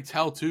you can already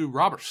tell too.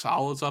 Robert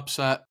Sala's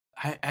upset.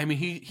 I mean,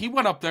 he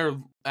went up there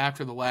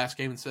after the last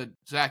game and said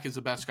Zach is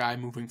the best guy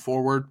moving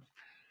forward.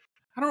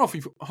 I don't know if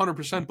he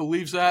 100%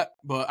 believes that,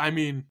 but I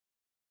mean,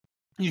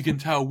 you can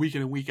tell week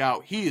in and week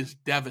out he is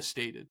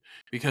devastated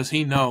because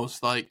he knows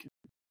like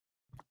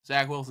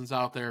Zach Wilson's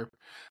out there.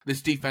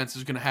 This defense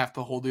is going to have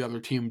to hold the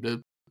other team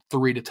to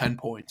 3 to 10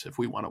 points if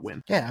we want to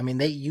win. Yeah, I mean,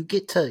 you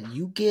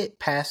get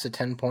past the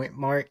 10-point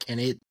mark,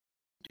 and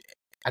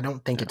I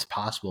don't think it's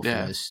possible for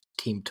this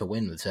team to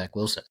win with Zach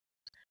Wilson.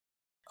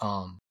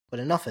 But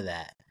enough of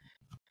that.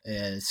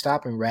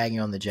 Stop and ragging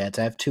on the Jets.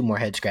 I have 2 more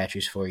head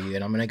scratchers for you,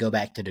 and I'm going to go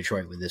back to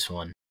Detroit with this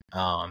one.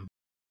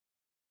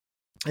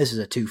 This is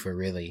a twofer,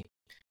 really.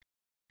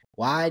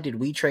 Why did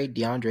we trade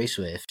DeAndre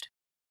Swift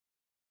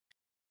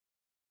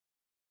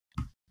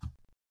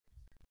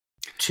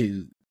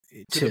to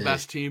the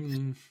best team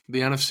in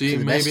the NFC,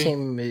 the best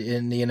team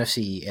in the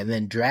NFC, and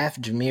then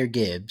draft Jahmyr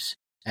Gibbs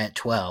at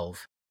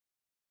 12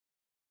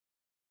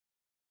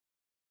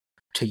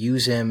 to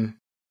use him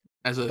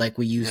like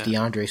we used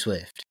DeAndre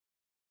Swift?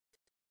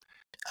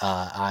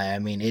 I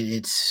mean,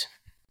 it's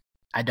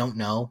I don't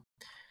know.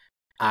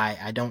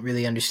 I don't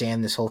really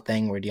understand this whole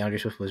thing where DeAndre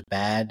Swift was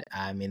bad.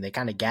 I mean, they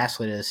kind of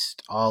gaslit us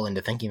all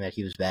into thinking that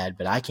he was bad,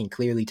 but I can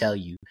clearly tell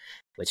you,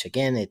 which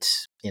again,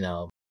 it's,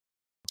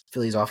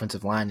 Philly's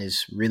offensive line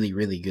is really,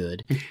 really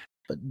good.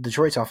 But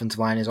Detroit's offensive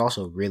line is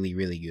also really,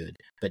 really good.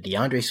 But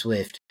DeAndre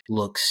Swift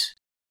looks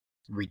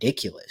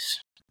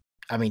ridiculous.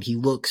 I mean, he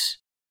looks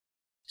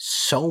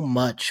so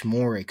much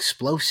more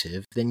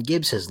explosive than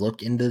Gibbs has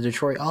looked in the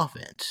Detroit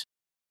offense.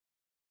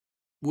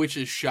 Which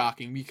is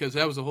shocking because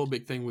that was a whole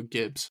big thing with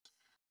Gibbs.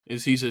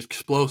 Is he's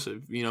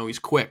explosive. He's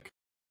quick.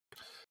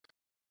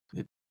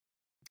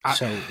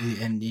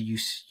 And you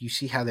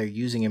see how they're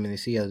using him, and you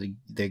see how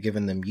they're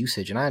giving them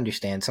usage. And I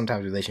understand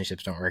sometimes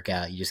relationships don't work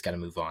out. You just got to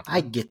move on. I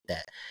get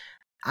that.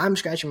 I'm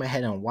scratching my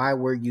head on why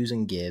we're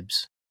using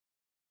Gibbs.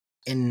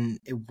 And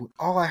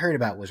all I heard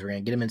about was we're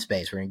going to get him in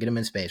space. We're going to get him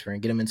in space. We're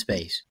going to get him in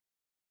space.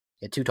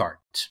 He had 2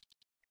 targets.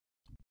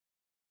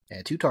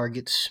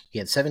 He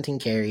had 17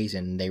 carries,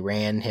 and they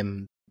ran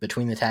him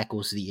between the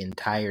tackles the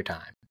entire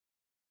time.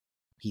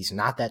 He's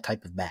not that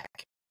type of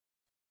back.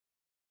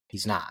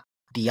 He's not.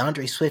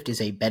 DeAndre Swift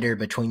is a better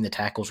between the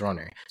tackles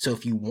runner. So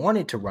if you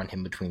wanted to run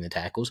him between the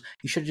tackles,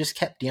 you should have just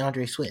kept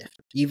DeAndre Swift,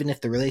 even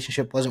if the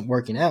relationship wasn't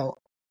working out.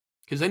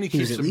 Because then he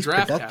was at least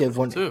productive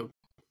too.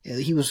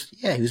 He was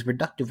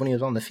productive when he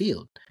was on the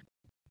field.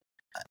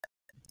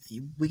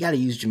 We got to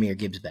use Jahmyr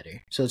Gibbs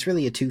better. So it's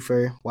really a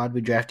twofer. Why did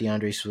we draft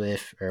DeAndre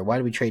Swift, or why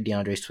did we trade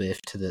DeAndre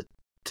Swift to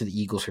the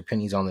Eagles for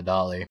pennies on the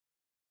dollar,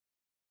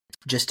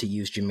 just to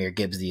use Jahmyr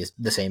Gibbs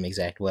the same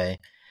exact way?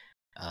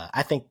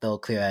 I think they'll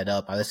clear that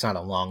up. That's not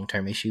a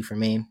long-term issue for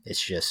me.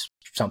 It's just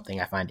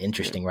something I find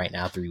interesting right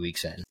now, 3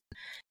 weeks in.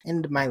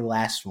 And my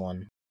last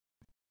one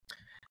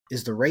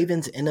is the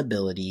Ravens'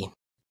 inability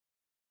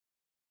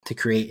to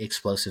create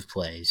explosive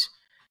plays.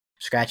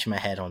 Scratching my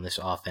head on this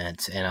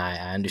offense, and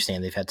I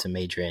understand they've had some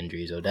major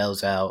injuries.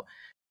 Odell's out.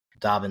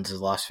 Dobbins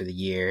is lost for the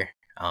year.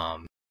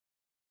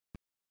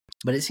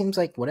 But it seems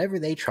like whatever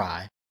they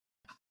try,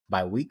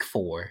 by week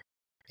 4,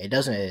 it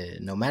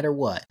doesn't, no matter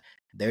what,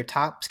 their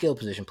top skill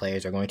position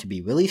players are going to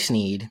be Willie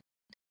Snead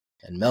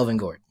and Melvin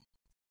Gordon.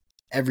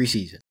 Every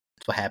season.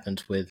 That's what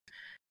happens with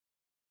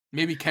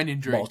maybe Kenyon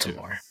Drake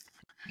Baltimore.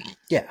 Too.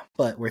 Yeah,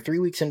 but we're 3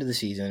 weeks into the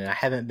season, and I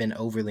haven't been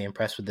overly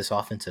impressed with this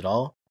offense at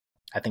all.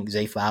 I think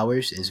Zay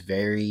Flowers is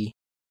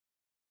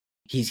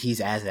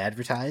he's as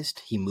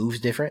advertised. He moves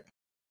different.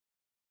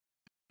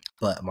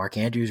 But Mark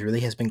Andrews really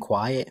has been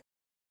quiet.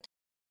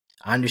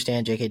 I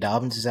understand J.K.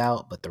 Dobbins is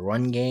out, but the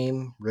run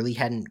game really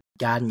hadn't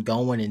gotten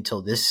going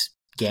until this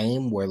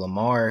game where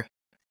Lamar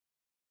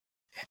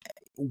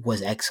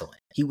was excellent.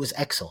 He was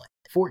excellent.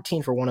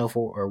 14 for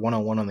 104 or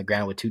 101 on the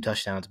ground with 2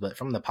 touchdowns, but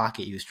from the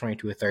pocket he was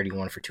 22 of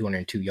 31 for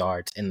 202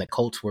 yards, and the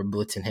Colts were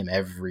blitzing him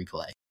every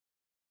play.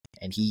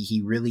 And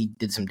he really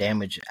did some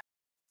damage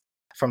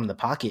from the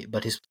pocket,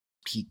 but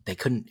they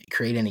couldn't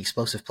create any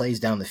explosive plays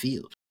down the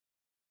field.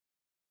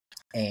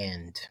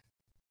 And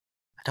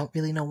I don't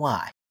really know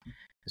why.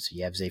 So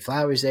you have Zay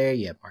Flowers there,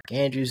 you have Mark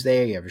Andrews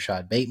there, you have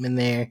Rashad Bateman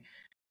there.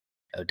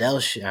 Odell,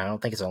 I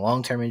don't think it's a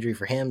long-term injury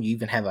for him. You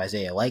even have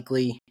Isaiah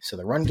Likely. So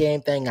the run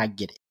game thing, I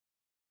get it.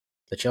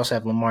 But you also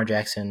have Lamar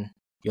Jackson.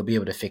 You'll be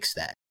able to fix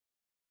that.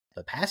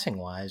 But passing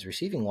wise,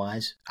 receiving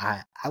wise,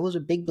 I was a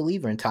big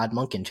believer in Todd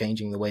Monken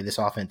changing the way this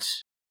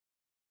offense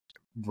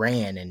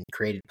ran and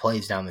created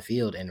plays down the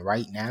field. And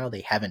right now,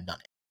 they haven't done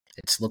it.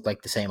 It's looked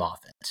like the same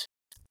offense.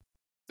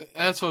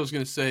 That's what I was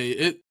going to say.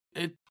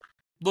 It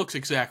looks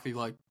exactly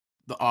like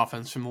the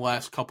offense from the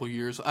last couple of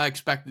years. I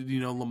expected,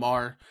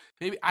 Lamar.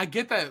 Maybe I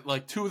get that,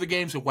 like, 2 of the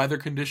games, the weather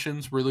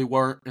conditions really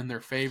weren't in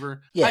their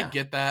favor. Yeah. I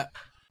get that,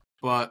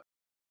 but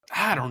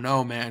I don't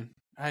know, man.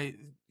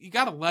 You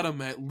got to let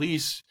him at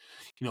least,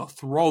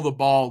 throw the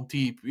ball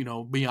deep,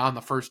 beyond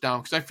the first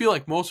down, because I feel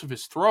like most of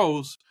his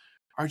throws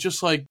are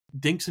just like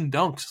dinks and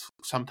dunks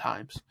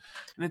sometimes,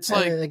 and it's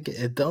like,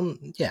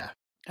 yeah.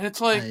 And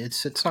it's like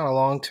it's not a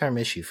long-term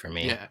issue for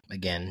me. Yeah.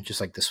 Again, just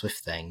like the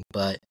Swift thing,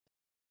 but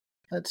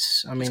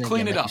let's clean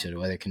again, it like up. you said,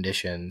 weather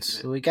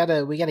conditions. Yeah. We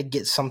gotta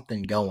get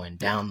something going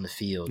down the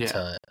field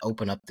to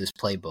open up this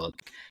playbook.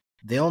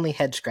 The only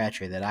head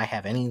scratcher that I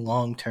have any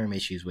long-term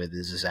issues with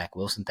is the Zach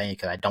Wilson thing,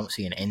 because I don't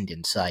see an end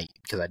in sight,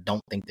 because I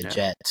don't think the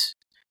Jets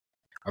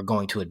are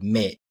going to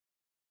admit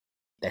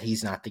that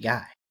he's not the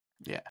guy.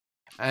 Yeah.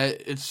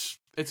 It's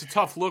a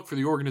tough look for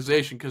the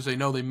organization, because they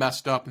know they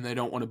messed up and they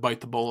don't want to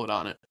bite the bullet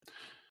on it.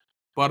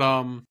 But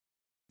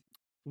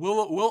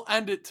we'll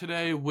end it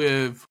today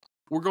with,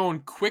 we're going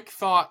quick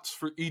thoughts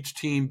for each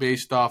team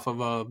based off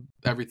of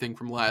everything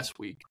from last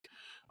week.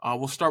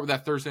 We'll start with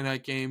that Thursday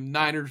night game.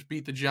 Niners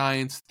beat the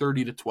Giants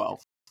 30-12.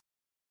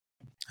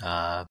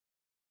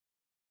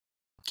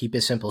 Keep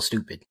it simple,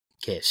 stupid.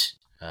 Kiss.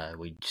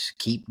 We just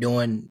keep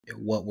doing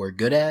what we're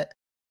good at,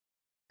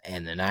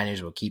 and the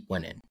Niners will keep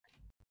winning.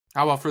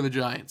 How about for the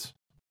Giants?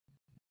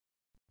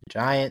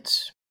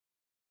 Giants.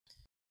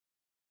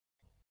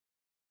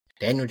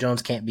 Daniel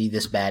Jones can't be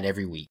this bad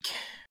every week.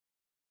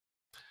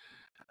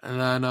 And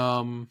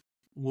then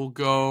we'll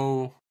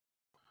go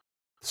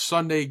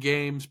Sunday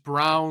games.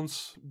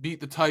 Browns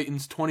beat the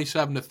Titans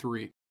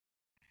 27-3.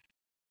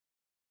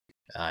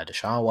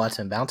 Deshaun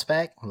Watson bounced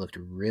back. He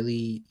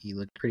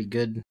looked pretty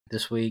good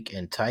this week.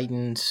 And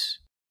Titans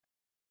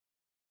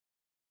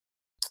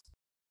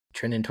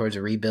trending towards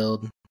a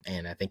rebuild,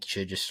 and I think you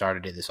should have just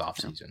started it this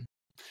offseason.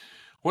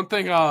 One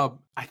thing I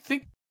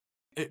think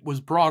it was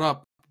brought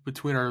up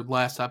between our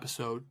last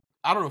episode.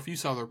 I don't know if you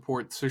saw the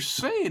reports. They're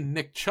saying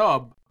Nick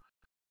Chubb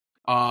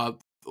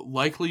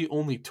likely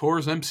only tore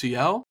his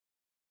MCL.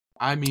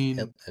 I mean,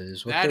 that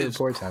is what the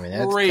reports. I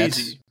mean,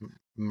 crazy. That's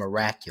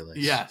miraculous.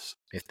 Yes.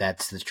 If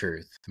that's the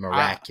truth.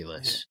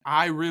 Miraculous.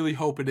 I really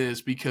hope it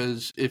is,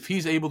 because if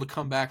he's able to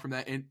come back from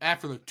that, and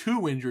after the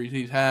 2 injuries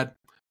he's had,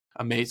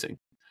 amazing.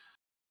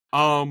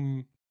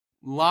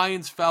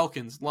 Lions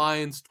Falcons.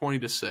 Lions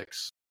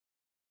 20-6.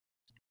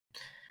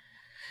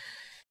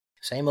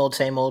 Same old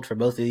for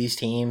both of these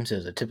teams. It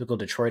was a typical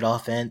Detroit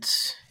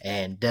offense,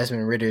 and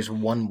Desmond Ritter's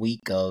 1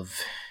 week of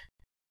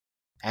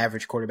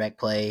average quarterback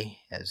play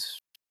has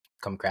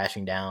come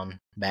crashing down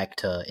back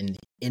to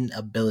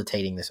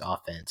inhabilitating this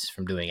offense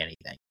from doing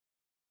anything.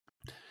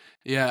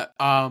 Yeah,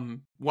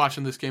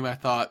 watching this game, I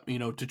thought,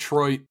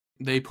 Detroit,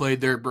 they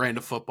played their brand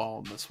of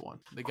football in this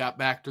one. They got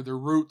back to their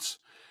roots.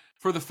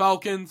 For the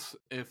Falcons,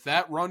 if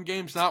that run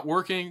game's not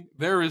working,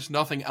 there is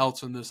nothing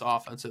else in this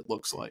offense, it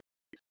looks like,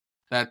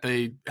 that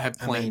they have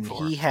planned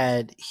for. He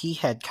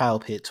had Kyle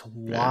Pitts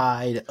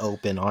wide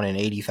open on an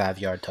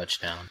 85-yard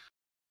touchdown.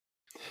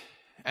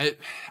 I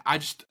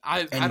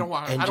don't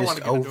want to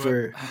get into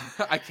it.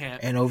 I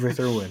can't. And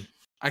overthrew him.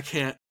 I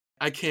can't.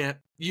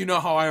 You know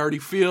how I already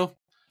feel.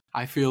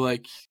 I feel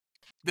like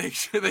they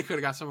could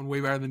have got someone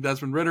way better than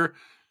Desmond Ridder,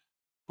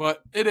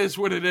 but it is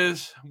what it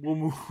is. We'll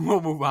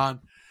move on.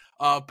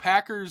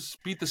 Packers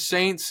beat the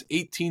Saints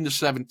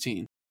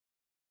 18-17.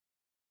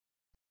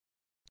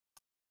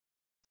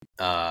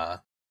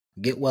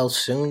 Get well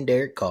soon,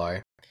 Derek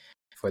Carr.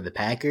 For the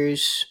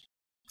Packers,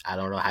 I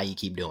don't know how you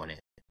keep doing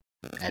it.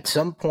 At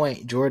some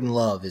point, Jordan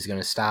Love is going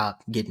to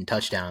stop getting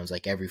touchdowns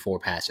like every 4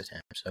 pass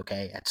attempts,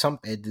 okay?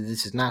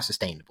 This is not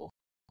sustainable.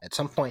 At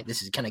some point,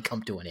 this is going to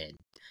come to an end.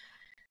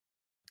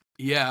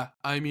 Yeah,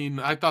 I mean,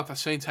 I thought the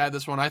Saints had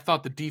this one. I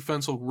thought the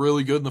defense looked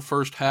really good in the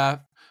first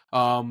half.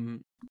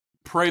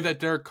 Pray that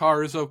Derek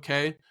Carr is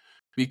okay,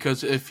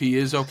 because if he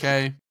is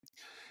okay,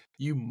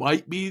 you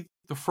might be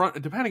the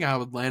front, depending on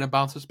how Atlanta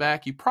bounces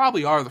back, you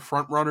probably are the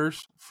front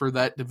runners for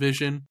that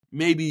division.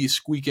 Maybe you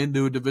squeak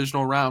into a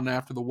divisional round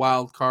after the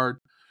wild card.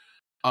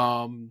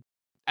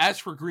 As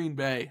for Green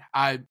Bay,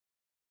 I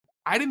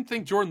didn't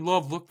think Jordan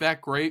Love looked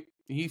that great.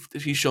 He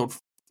showed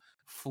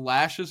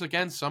flashes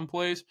against some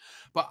plays,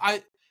 but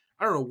I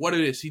don't know what it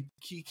is. He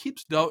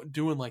keeps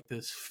doing like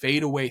this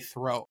fadeaway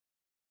throw.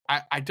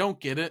 I don't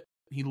get it.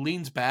 He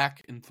leans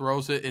back and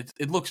throws it.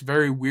 It looks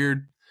very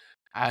weird.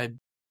 I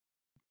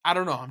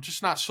don't know. I'm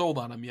just not sold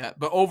on him yet.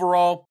 But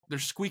overall, they're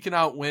squeaking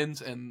out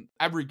wins, and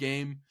every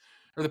game,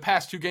 or the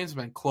past 2 games, have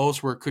been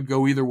close where it could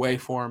go either way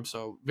for him.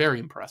 So very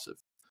impressive.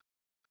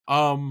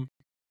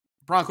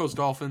 Broncos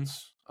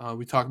Dolphins.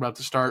 We talked about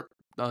to start.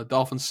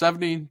 Dolphins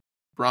 70,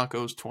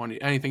 Broncos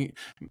 20. Anything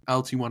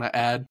else you want to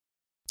add?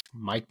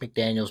 Mike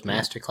McDaniel's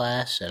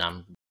masterclass,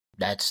 and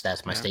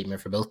that's my statement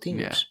for both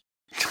teams.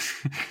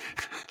 Yeah.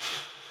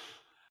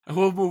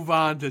 We'll move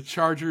on to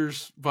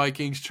Chargers,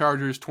 Vikings,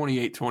 Chargers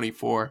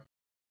 28-24.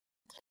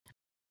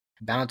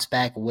 Bounce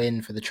back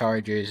win for the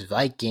Chargers.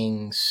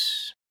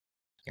 Vikings,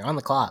 you're on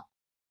the clock.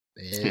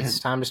 It's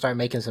time to start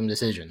making some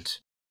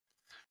decisions.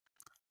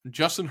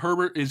 Justin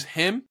Herbert is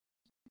him.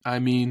 I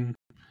mean,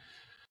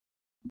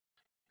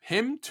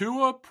 him,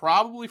 Tua,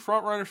 probably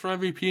front runners for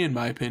MVP in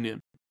my opinion.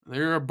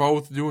 They're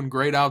both doing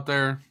great out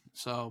there.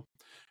 So,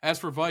 as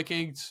for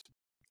Vikings,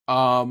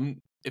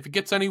 if it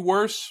gets any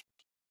worse,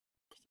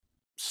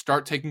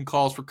 start taking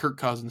calls for Kirk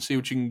Cousins, see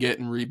what you can get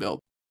and rebuild.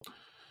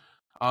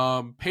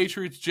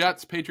 Patriots,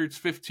 Jets, Patriots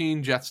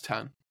 15, Jets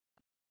 10.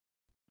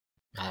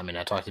 I mean,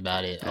 I talked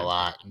about it a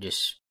lot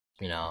just,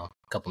 a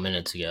couple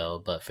minutes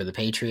ago, but for the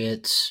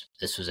Patriots,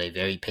 this was a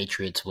very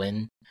Patriots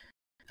win.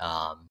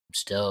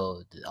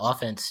 Still, the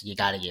offense, you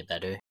got to get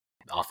better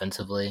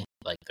offensively.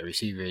 Like the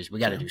receivers, we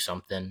got to do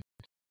something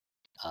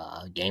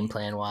game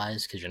plan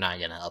wise because you're not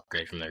going to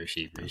upgrade from the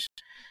receivers.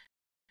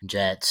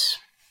 Jets,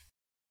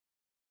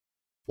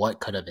 what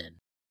could have been?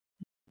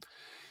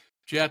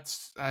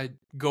 Jets, I'd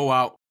go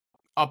out,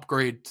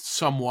 upgrade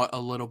somewhat a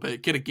little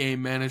bit, get a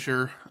game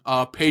manager.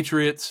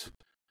 Patriots,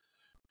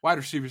 wide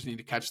receivers need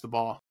to catch the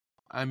ball.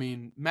 I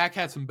mean, Mac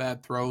had some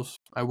bad throws,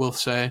 I will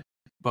say,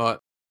 but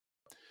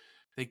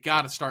they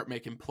got to start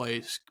making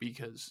plays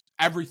because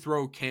every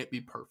throw can't be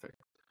perfect.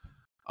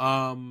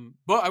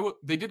 But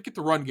they did get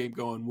the run game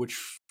going,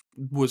 which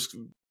was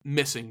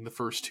missing the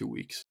first 2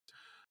 weeks.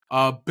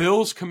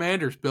 Bills,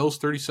 Commanders, Bills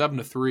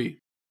 37-3.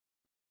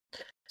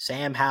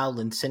 Sam Howell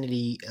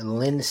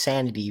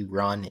Linsanity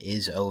run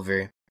is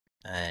over,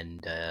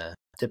 and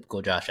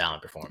typical Josh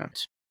Allen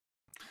performance.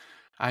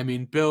 I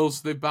mean,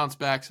 Bills, they've bounced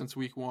back since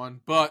week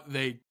 1, but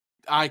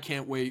I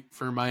can't wait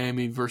for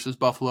Miami versus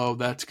Buffalo.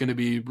 That's going to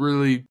be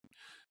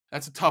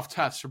that's a tough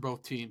test for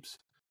both teams.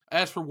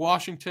 As for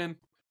Washington,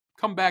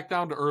 come back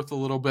down to earth a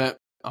little bit.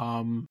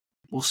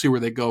 We'll see where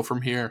they go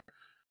from here.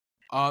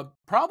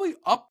 Probably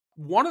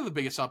one of the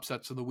biggest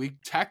upsets of the week.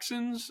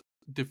 Texans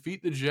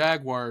defeat the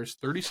Jaguars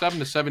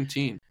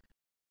 37-17.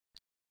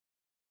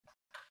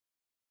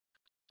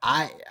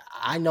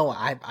 I know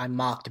I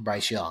mocked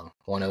Bryce Young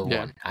 101.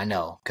 Yeah. I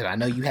know, because I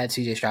know you had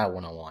CJ Stroud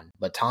 101.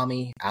 But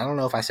Tommy, I don't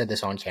know if I said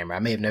this on camera. I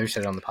may have never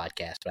said it on the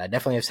podcast, but I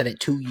definitely have said it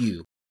to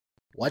you.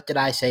 What did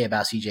I say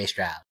about CJ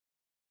Stroud?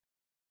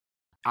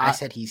 I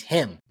said he's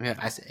him. Yeah.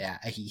 I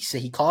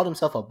said he called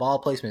himself a ball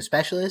placement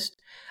specialist.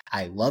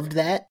 I loved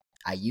that.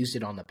 I used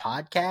it on the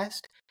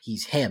podcast.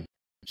 He's him.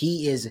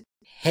 He is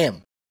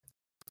him.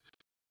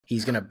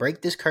 He's going to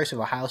break this curse of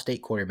Ohio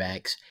State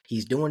quarterbacks.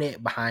 He's doing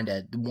it behind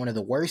one of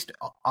the worst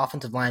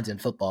offensive lines in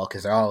football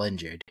because they're all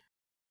injured.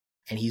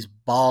 And he's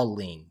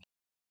balling.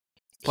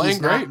 Playing he's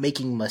great. Not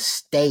making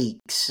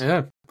mistakes.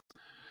 Yeah.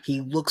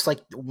 He looks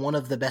like one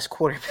of the best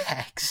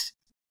quarterbacks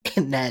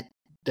in that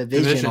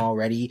division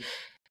already.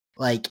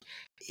 And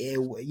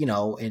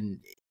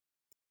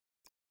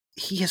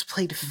he has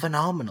played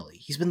phenomenally.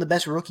 He's been the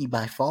best rookie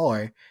by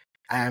far.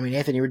 I mean,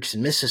 Anthony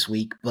Richardson missed this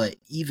week, but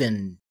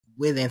even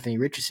with Anthony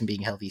Richardson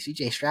being healthy,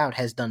 CJ Stroud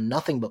has done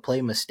nothing but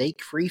play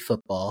mistake-free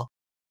football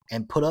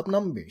and put up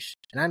numbers.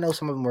 And I know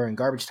some of them were in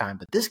garbage time,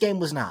 but this game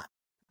was not.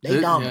 They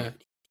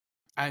dominated.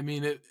 Yeah. I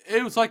mean, it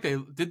was like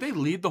did they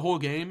lead the whole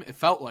game? It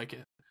felt like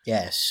it.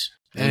 Yes,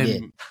 they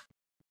did.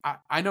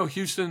 I know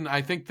Houston,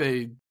 I think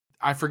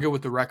I forget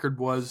what the record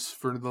was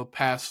for the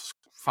past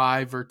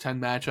 5 or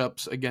 10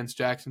 matchups against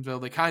Jacksonville.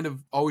 They kind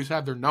of always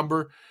have their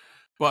number.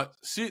 But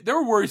there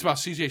were worries about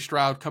C.J.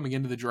 Stroud coming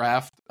into the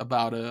draft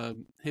about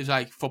his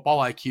football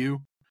IQ.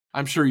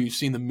 I'm sure you've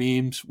seen the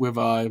memes with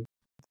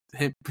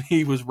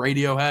he was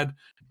Radiohead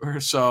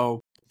or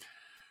so.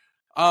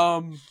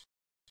 I'm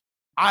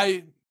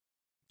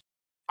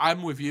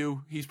with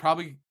you. He's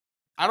probably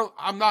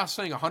I'm not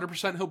saying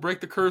 100% he'll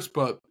break the curse,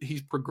 but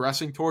he's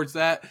progressing towards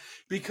that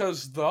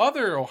because the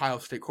other Ohio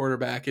State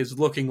quarterback is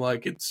looking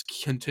like it's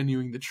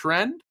continuing the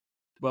trend.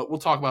 But we'll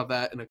talk about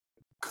that in a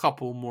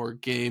couple more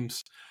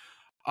games.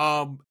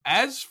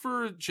 As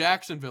for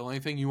Jacksonville,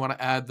 anything you want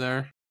to add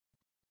there?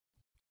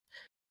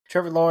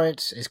 Trevor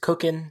Lawrence is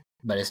cooking,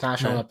 but it's not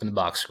showing up in the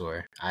box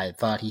score. I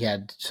thought he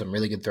had some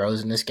really good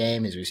throws in this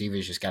game. His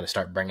receivers just got to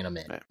start bringing them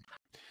in. Right.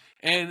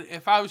 And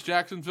if I was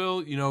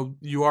Jacksonville,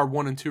 you are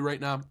 1-2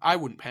 right now. I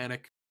wouldn't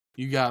panic.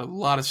 You got a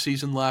lot of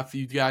season left.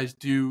 You guys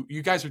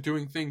are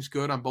doing things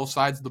good on both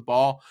sides of the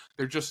ball.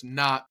 They're just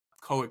not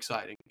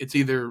co-exciting. It's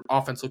either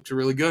offense looks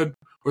really good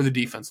or the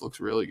defense looks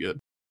really good.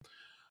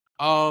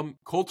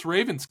 Colts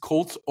Ravens,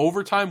 Colts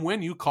overtime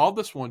win. You called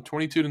this one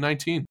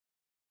 22-19.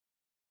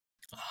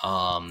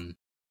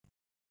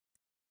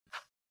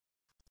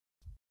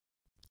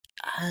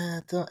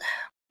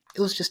 It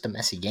was just a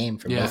messy game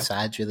for both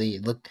sides. Really,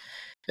 it looked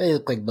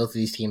like both of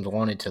these teams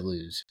wanted to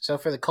lose. So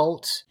for the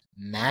Colts,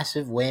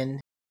 massive win.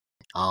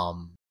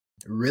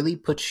 Really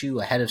puts you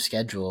ahead of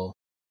schedule.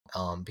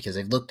 Because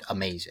they've looked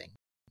amazing.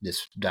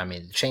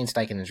 Shane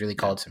Steichen has really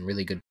called some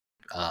really good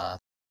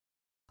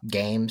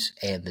games,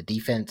 and the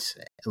defense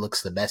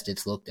looks the best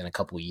it's looked in a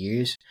couple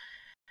years.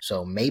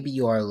 So maybe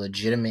you are a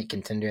legitimate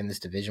contender in this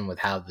division with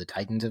how the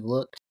Titans have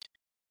looked.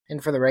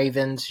 And for the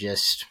Ravens,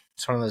 just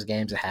it's one of those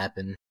games that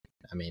happen.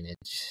 I mean,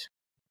 it's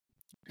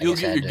like You'll I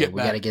get said, your get we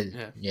back. gotta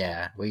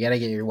get we gotta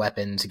get your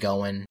weapons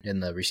going in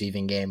the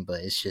receiving game.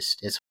 But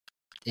it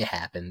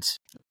happens.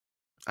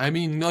 I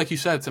mean, like you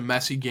said, it's a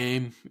messy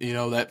game.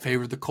 That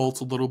favored the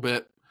Colts a little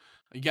bit.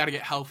 You got to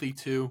get healthy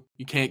too.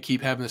 You can't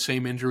keep having the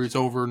same injuries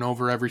over and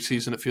over every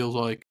season. It feels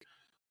like.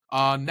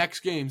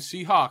 Next game: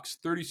 Seahawks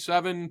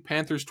 37,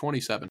 Panthers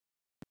 27.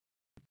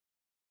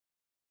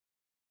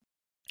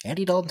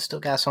 Andy Dalton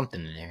still got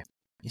something in there.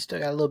 He still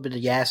got a little bit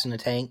of gas in the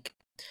tank.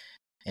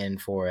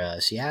 And for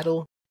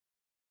Seattle,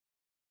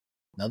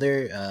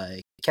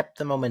 kept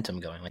the momentum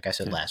going, like I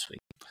said last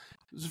week.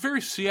 It was a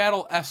very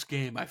Seattle-esque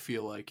game, I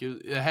feel like.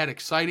 It had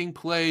exciting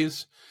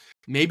plays,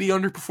 maybe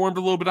underperformed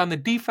a little bit on the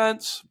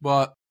defense,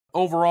 but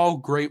overall,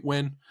 great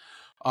win.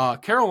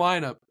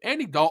 Carolina,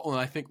 Andy Dalton,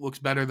 I think, looks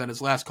better than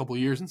his last couple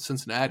of years in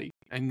Cincinnati.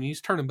 I mean,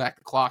 he's turning back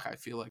the clock, I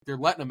feel like. They're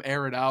letting him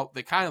air it out.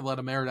 They kind of let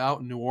him air it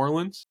out in New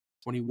Orleans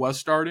when he was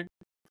starting.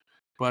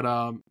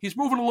 But he's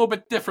moving a little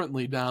bit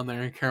differently down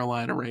there in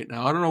Carolina right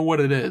now. I don't know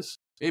what it is.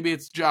 Maybe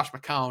it's Josh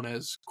McCown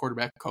as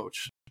quarterback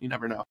coach. You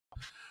never know.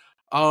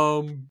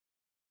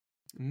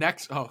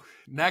 Next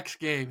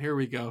game. Here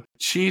we go.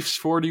 Chiefs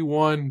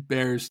 41,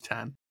 Bears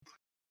 10.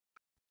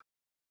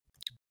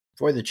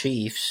 For the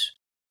Chiefs,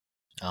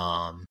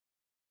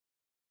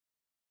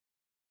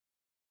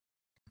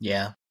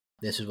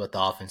 this is what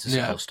the offense is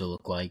supposed to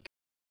look like.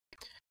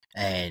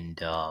 And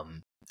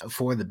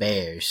for the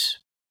Bears,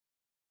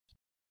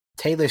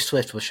 Taylor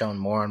Swift was shown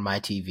more on my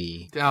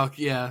TV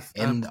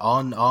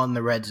on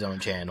the Red Zone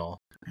channel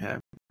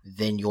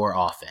than your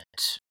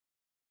offense.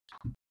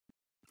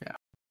 Yeah.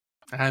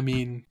 I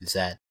mean, does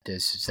that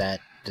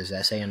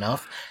say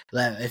enough?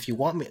 If you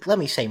want me, let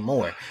me say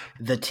more.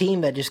 The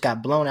team that just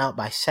got blown out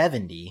by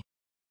 70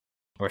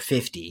 or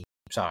 50,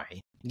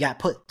 sorry, got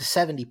the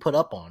 70 put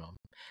up on them.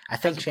 I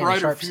think Shannon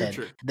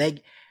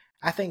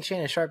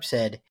Sharp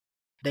said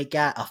they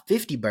got a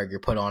 50 burger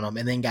put on them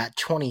and then got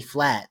 20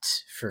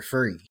 flats for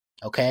free.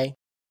 Okay?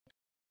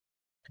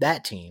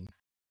 That team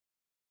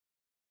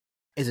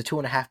is a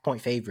 2.5-point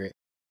favorite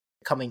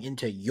coming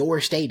into your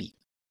stadium.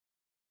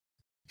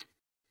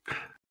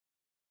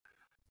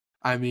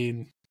 I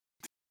mean,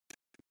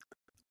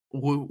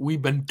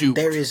 we've been duped.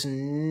 There is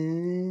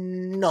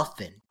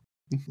nothing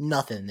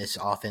this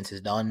offense has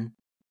done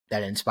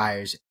that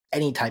inspires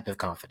any type of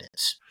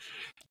confidence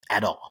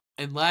at all.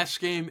 And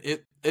last game,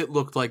 it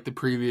looked like the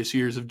previous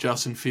years of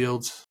Justin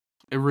Fields.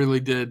 It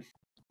really did.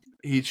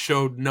 He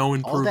showed no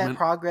improvement. All that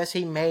progress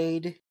he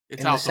made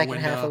in the second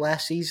half of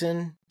last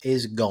season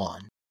is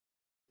gone.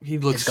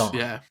 It's gone.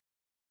 Yeah.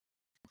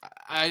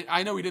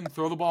 I know he didn't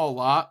throw the ball a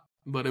lot,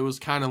 but it was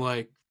kind of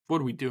like,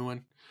 what are we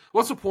doing?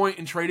 What's the point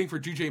in trading for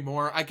DJ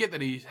Moore? I get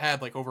that he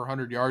had like over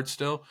 100 yards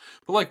still,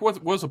 but like,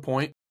 what's the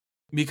point?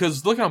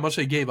 Because look how much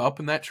they gave up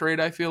in that trade,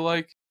 I feel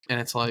like. And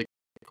it's like,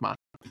 come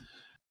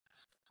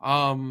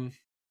on.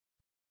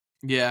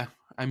 Yeah.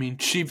 I mean,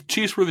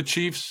 Chiefs were the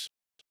Chiefs.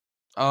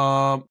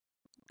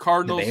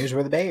 Cardinals. The Bears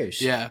were the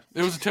Bears. Yeah,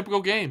 it was a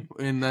typical game.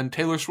 And then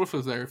Taylor Swift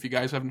was there, if you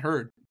guys haven't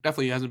heard.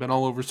 Definitely hasn't been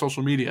all over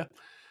social media.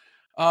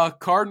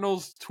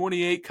 Cardinals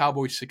 28,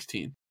 Cowboys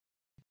 16.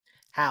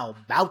 How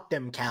about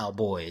them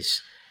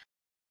Cowboys?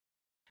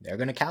 They're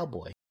going to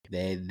cowboy.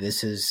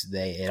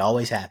 It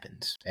always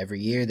happens. Every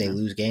year they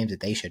lose games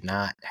that they should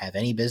not have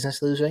any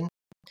business losing.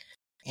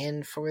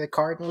 And for the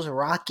Cardinals,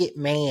 Rocket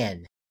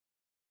Man,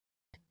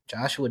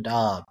 Joshua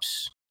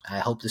Dobbs. I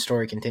hope the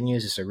story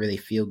continues. It's a really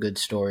feel-good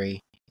story.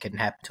 Couldn't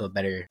happen to a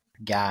better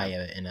guy,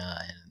 and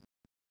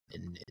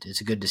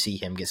it's good to see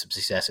him get some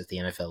success at the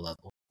NFL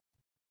level.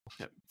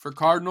 For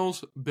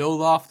Cardinals,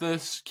 build off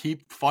this,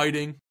 keep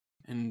fighting,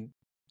 and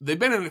they've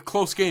been in a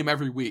close game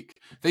every week.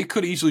 They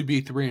could easily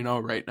be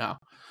 3-0 right now.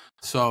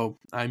 So,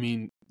 I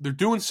mean, they're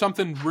doing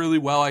something really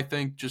well, I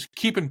think. Just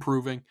keep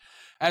improving.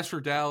 As for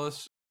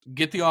Dallas,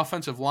 get the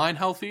offensive line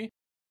healthy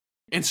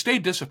and stay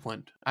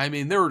disciplined. I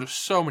mean, there were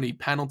just so many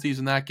penalties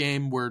in that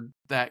game where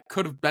that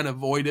could have been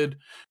avoided,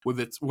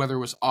 whether it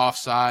was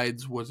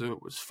offsides, whether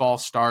it was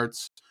false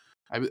starts.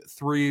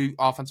 3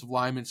 offensive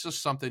linemen. It's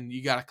just something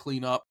you got to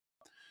clean up.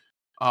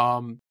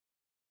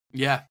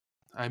 Yeah.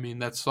 I mean,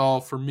 that's all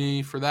for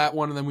me for that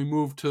one. And then we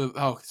move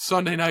to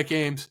Sunday night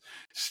games.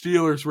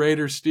 Steelers,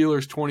 Raiders.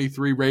 Steelers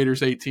 23,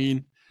 Raiders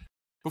 18.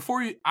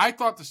 I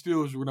thought the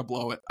Steelers were going to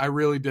blow it. I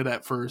really did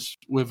at first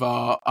with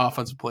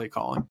offensive play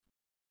calling.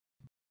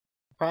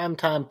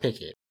 Primetime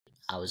Pickett.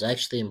 I was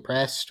actually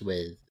impressed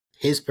with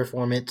his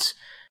performance.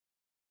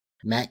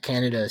 Matt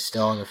Canada is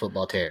still on the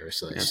football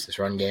terrorist list. Yep. This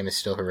run game is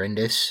still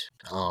horrendous.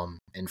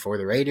 And for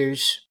the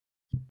Raiders,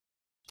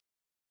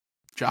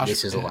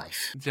 this is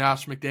life.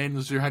 Josh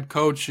McDaniels, your head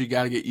coach. You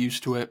got to get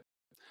used to it.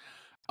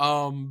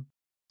 I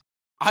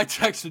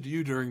texted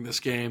you during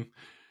this game.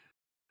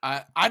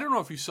 I don't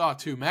know if you saw,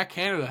 too. Matt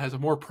Canada has a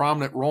more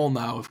prominent role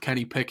now of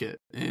Kenny Pickett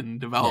in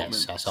development.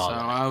 Yes, I saw that.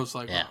 I was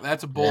like, yeah,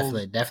 that's a bold.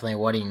 Definitely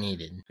what he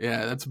needed.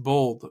 Yeah, that's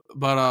bold.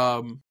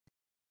 But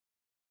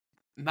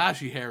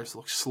Najee Harris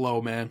looks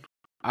slow, man.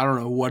 I don't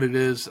know what it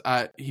is.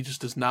 He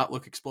just does not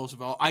look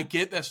explosive at all. I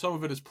get that some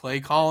of it is play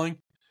calling,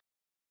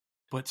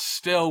 but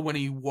still, when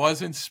he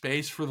was in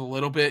space for the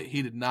little bit,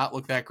 he did not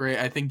look that great.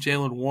 I think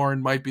Jalen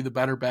Warren might be the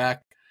better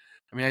back.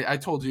 I mean, I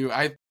told you,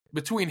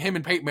 between him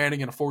and Peyton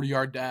Manning in a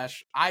 40-yard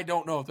dash, I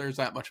don't know if there's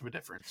that much of a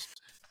difference.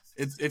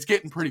 It's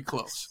getting pretty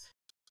close.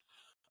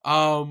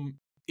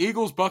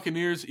 Eagles,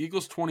 Buccaneers,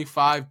 Eagles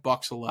 25,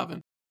 Bucks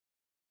 11.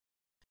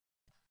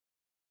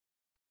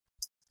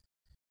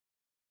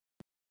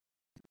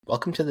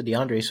 Welcome to the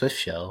DeAndre Swift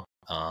show.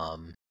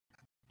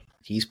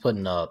 He's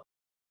putting up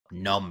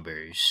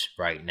numbers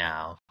right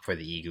now for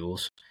the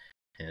Eagles,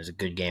 and it was a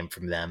good game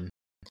from them.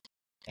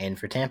 And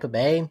for Tampa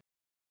Bay,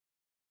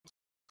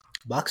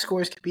 box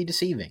scores could be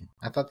deceiving.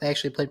 I thought they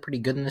actually played pretty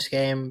good in this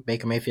game.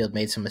 Baker Mayfield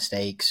made some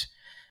mistakes.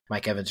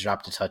 Mike Evans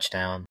dropped a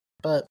touchdown.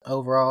 But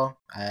overall,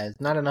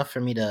 not enough for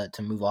me to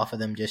move off of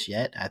them just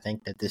yet. I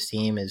think that this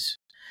team it's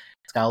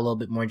got a little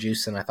bit more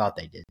juice than I thought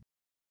they did.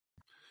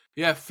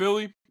 Yeah,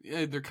 Philly,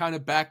 they're kind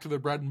of back to their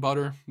bread and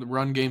butter. The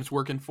run game's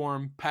working for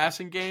them.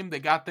 Passing game, they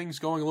got things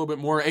going a little bit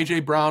more.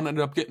 A.J. Brown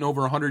ended up getting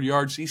over 100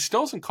 yards. He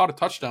still hasn't caught a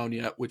touchdown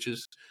yet, which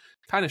is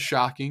kind of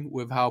shocking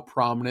with how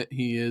prominent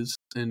he is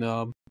in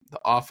the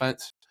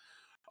offense.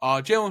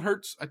 Jalen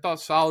Hurts, I thought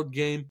solid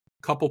game.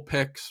 Couple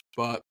picks,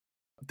 but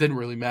didn't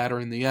really matter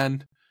in the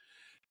end.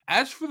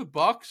 As for the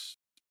Bucks,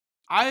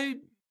 I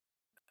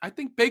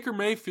think Baker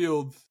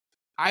Mayfield,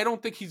 I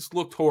don't think he's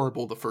looked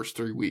horrible the first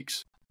 3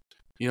 weeks.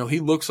 You know,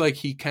 he looks like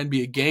he can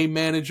be a game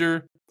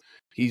manager.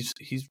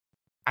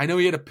 I know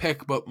he had a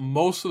pick, but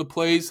most of the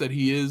plays that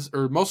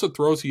most of the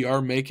throws he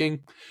are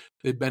making,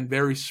 they've been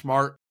very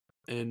smart,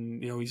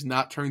 and, you know, he's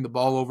not turning the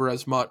ball over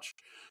as much.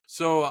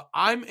 So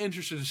I'm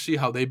interested to see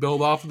how they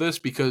build off of this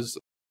because,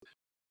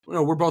 you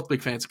know, we're both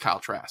big fans of Kyle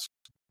Trask.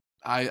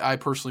 I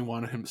personally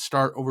wanted him to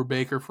start over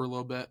Baker for a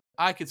little bit.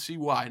 I could see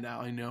why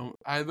now. You know,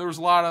 there was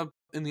a lot of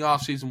in the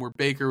offseason where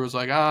Baker was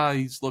like,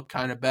 he's looked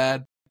kind of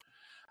bad.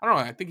 I don't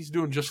know. I think he's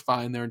doing just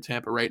fine there in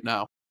Tampa right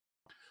now.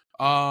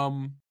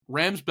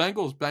 Rams,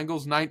 Bengals.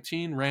 Bengals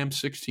 19,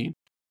 Rams 16.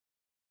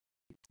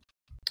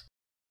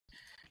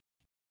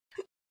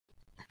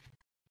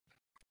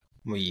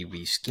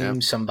 We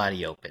schemed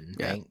somebody open.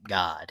 Yeah. Thank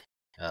God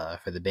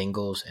for the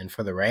Bengals. And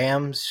for the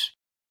Rams,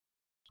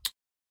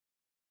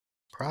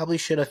 probably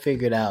should have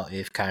figured out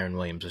if Kyron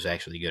Williams was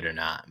actually good or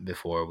not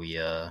before we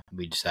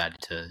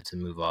decided to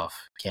move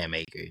off Cam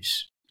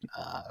Akers.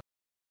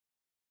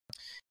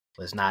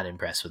 Was not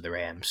impressed with the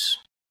Rams.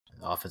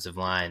 The offensive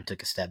line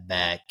took a step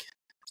back.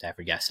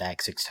 Stafford got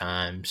sacked 6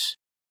 times.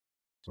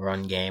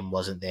 Run game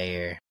wasn't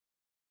there.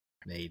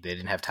 They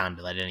didn't have time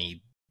to let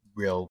any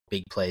real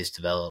big plays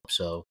develop.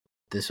 So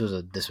this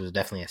was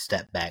definitely a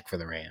step back for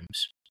the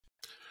Rams.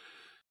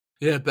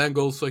 Yeah,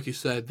 Bengals, like you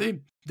said,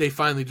 they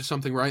finally did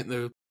something right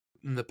in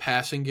the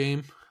passing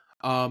game.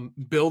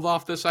 Build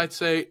off this, I'd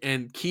say,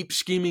 and keep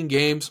scheming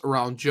games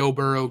around Joe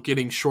Burrow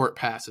getting short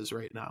passes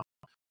right now.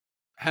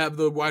 Have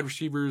the wide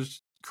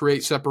receivers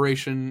create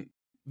separation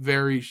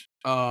very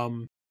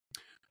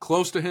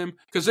close to him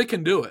because they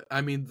can do it.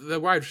 I mean, the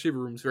wide receiver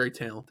room is very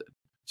talented.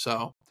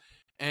 So,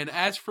 and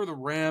as for the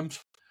Rams,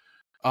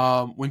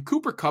 when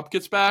Cooper Kupp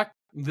gets back,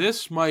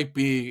 this might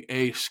be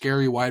a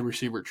scary wide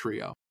receiver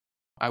trio.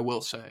 I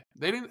will say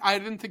I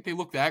didn't think they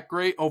looked that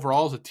great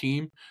overall as a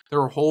team. There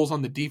were holes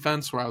on the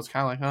defense where I was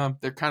kind of like,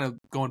 they're kind of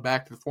going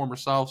back to the former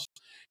selves,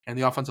 and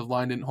the offensive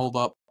line didn't hold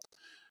up.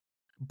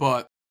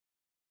 But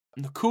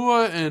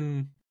Nakua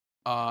and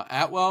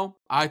Atwell,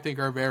 I think,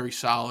 are very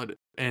solid,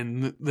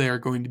 and they're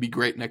going to be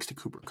great next to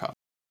Cooper Kupp.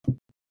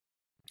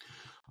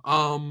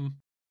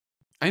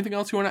 Anything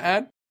else you want to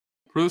add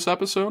for this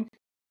episode?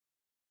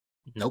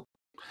 Nope.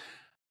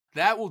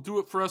 That will do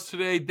it for us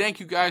today. Thank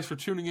you guys for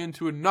tuning in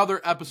to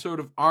another episode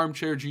of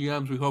Armchair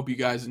GMs. We hope you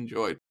guys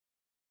enjoyed.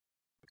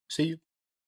 See you.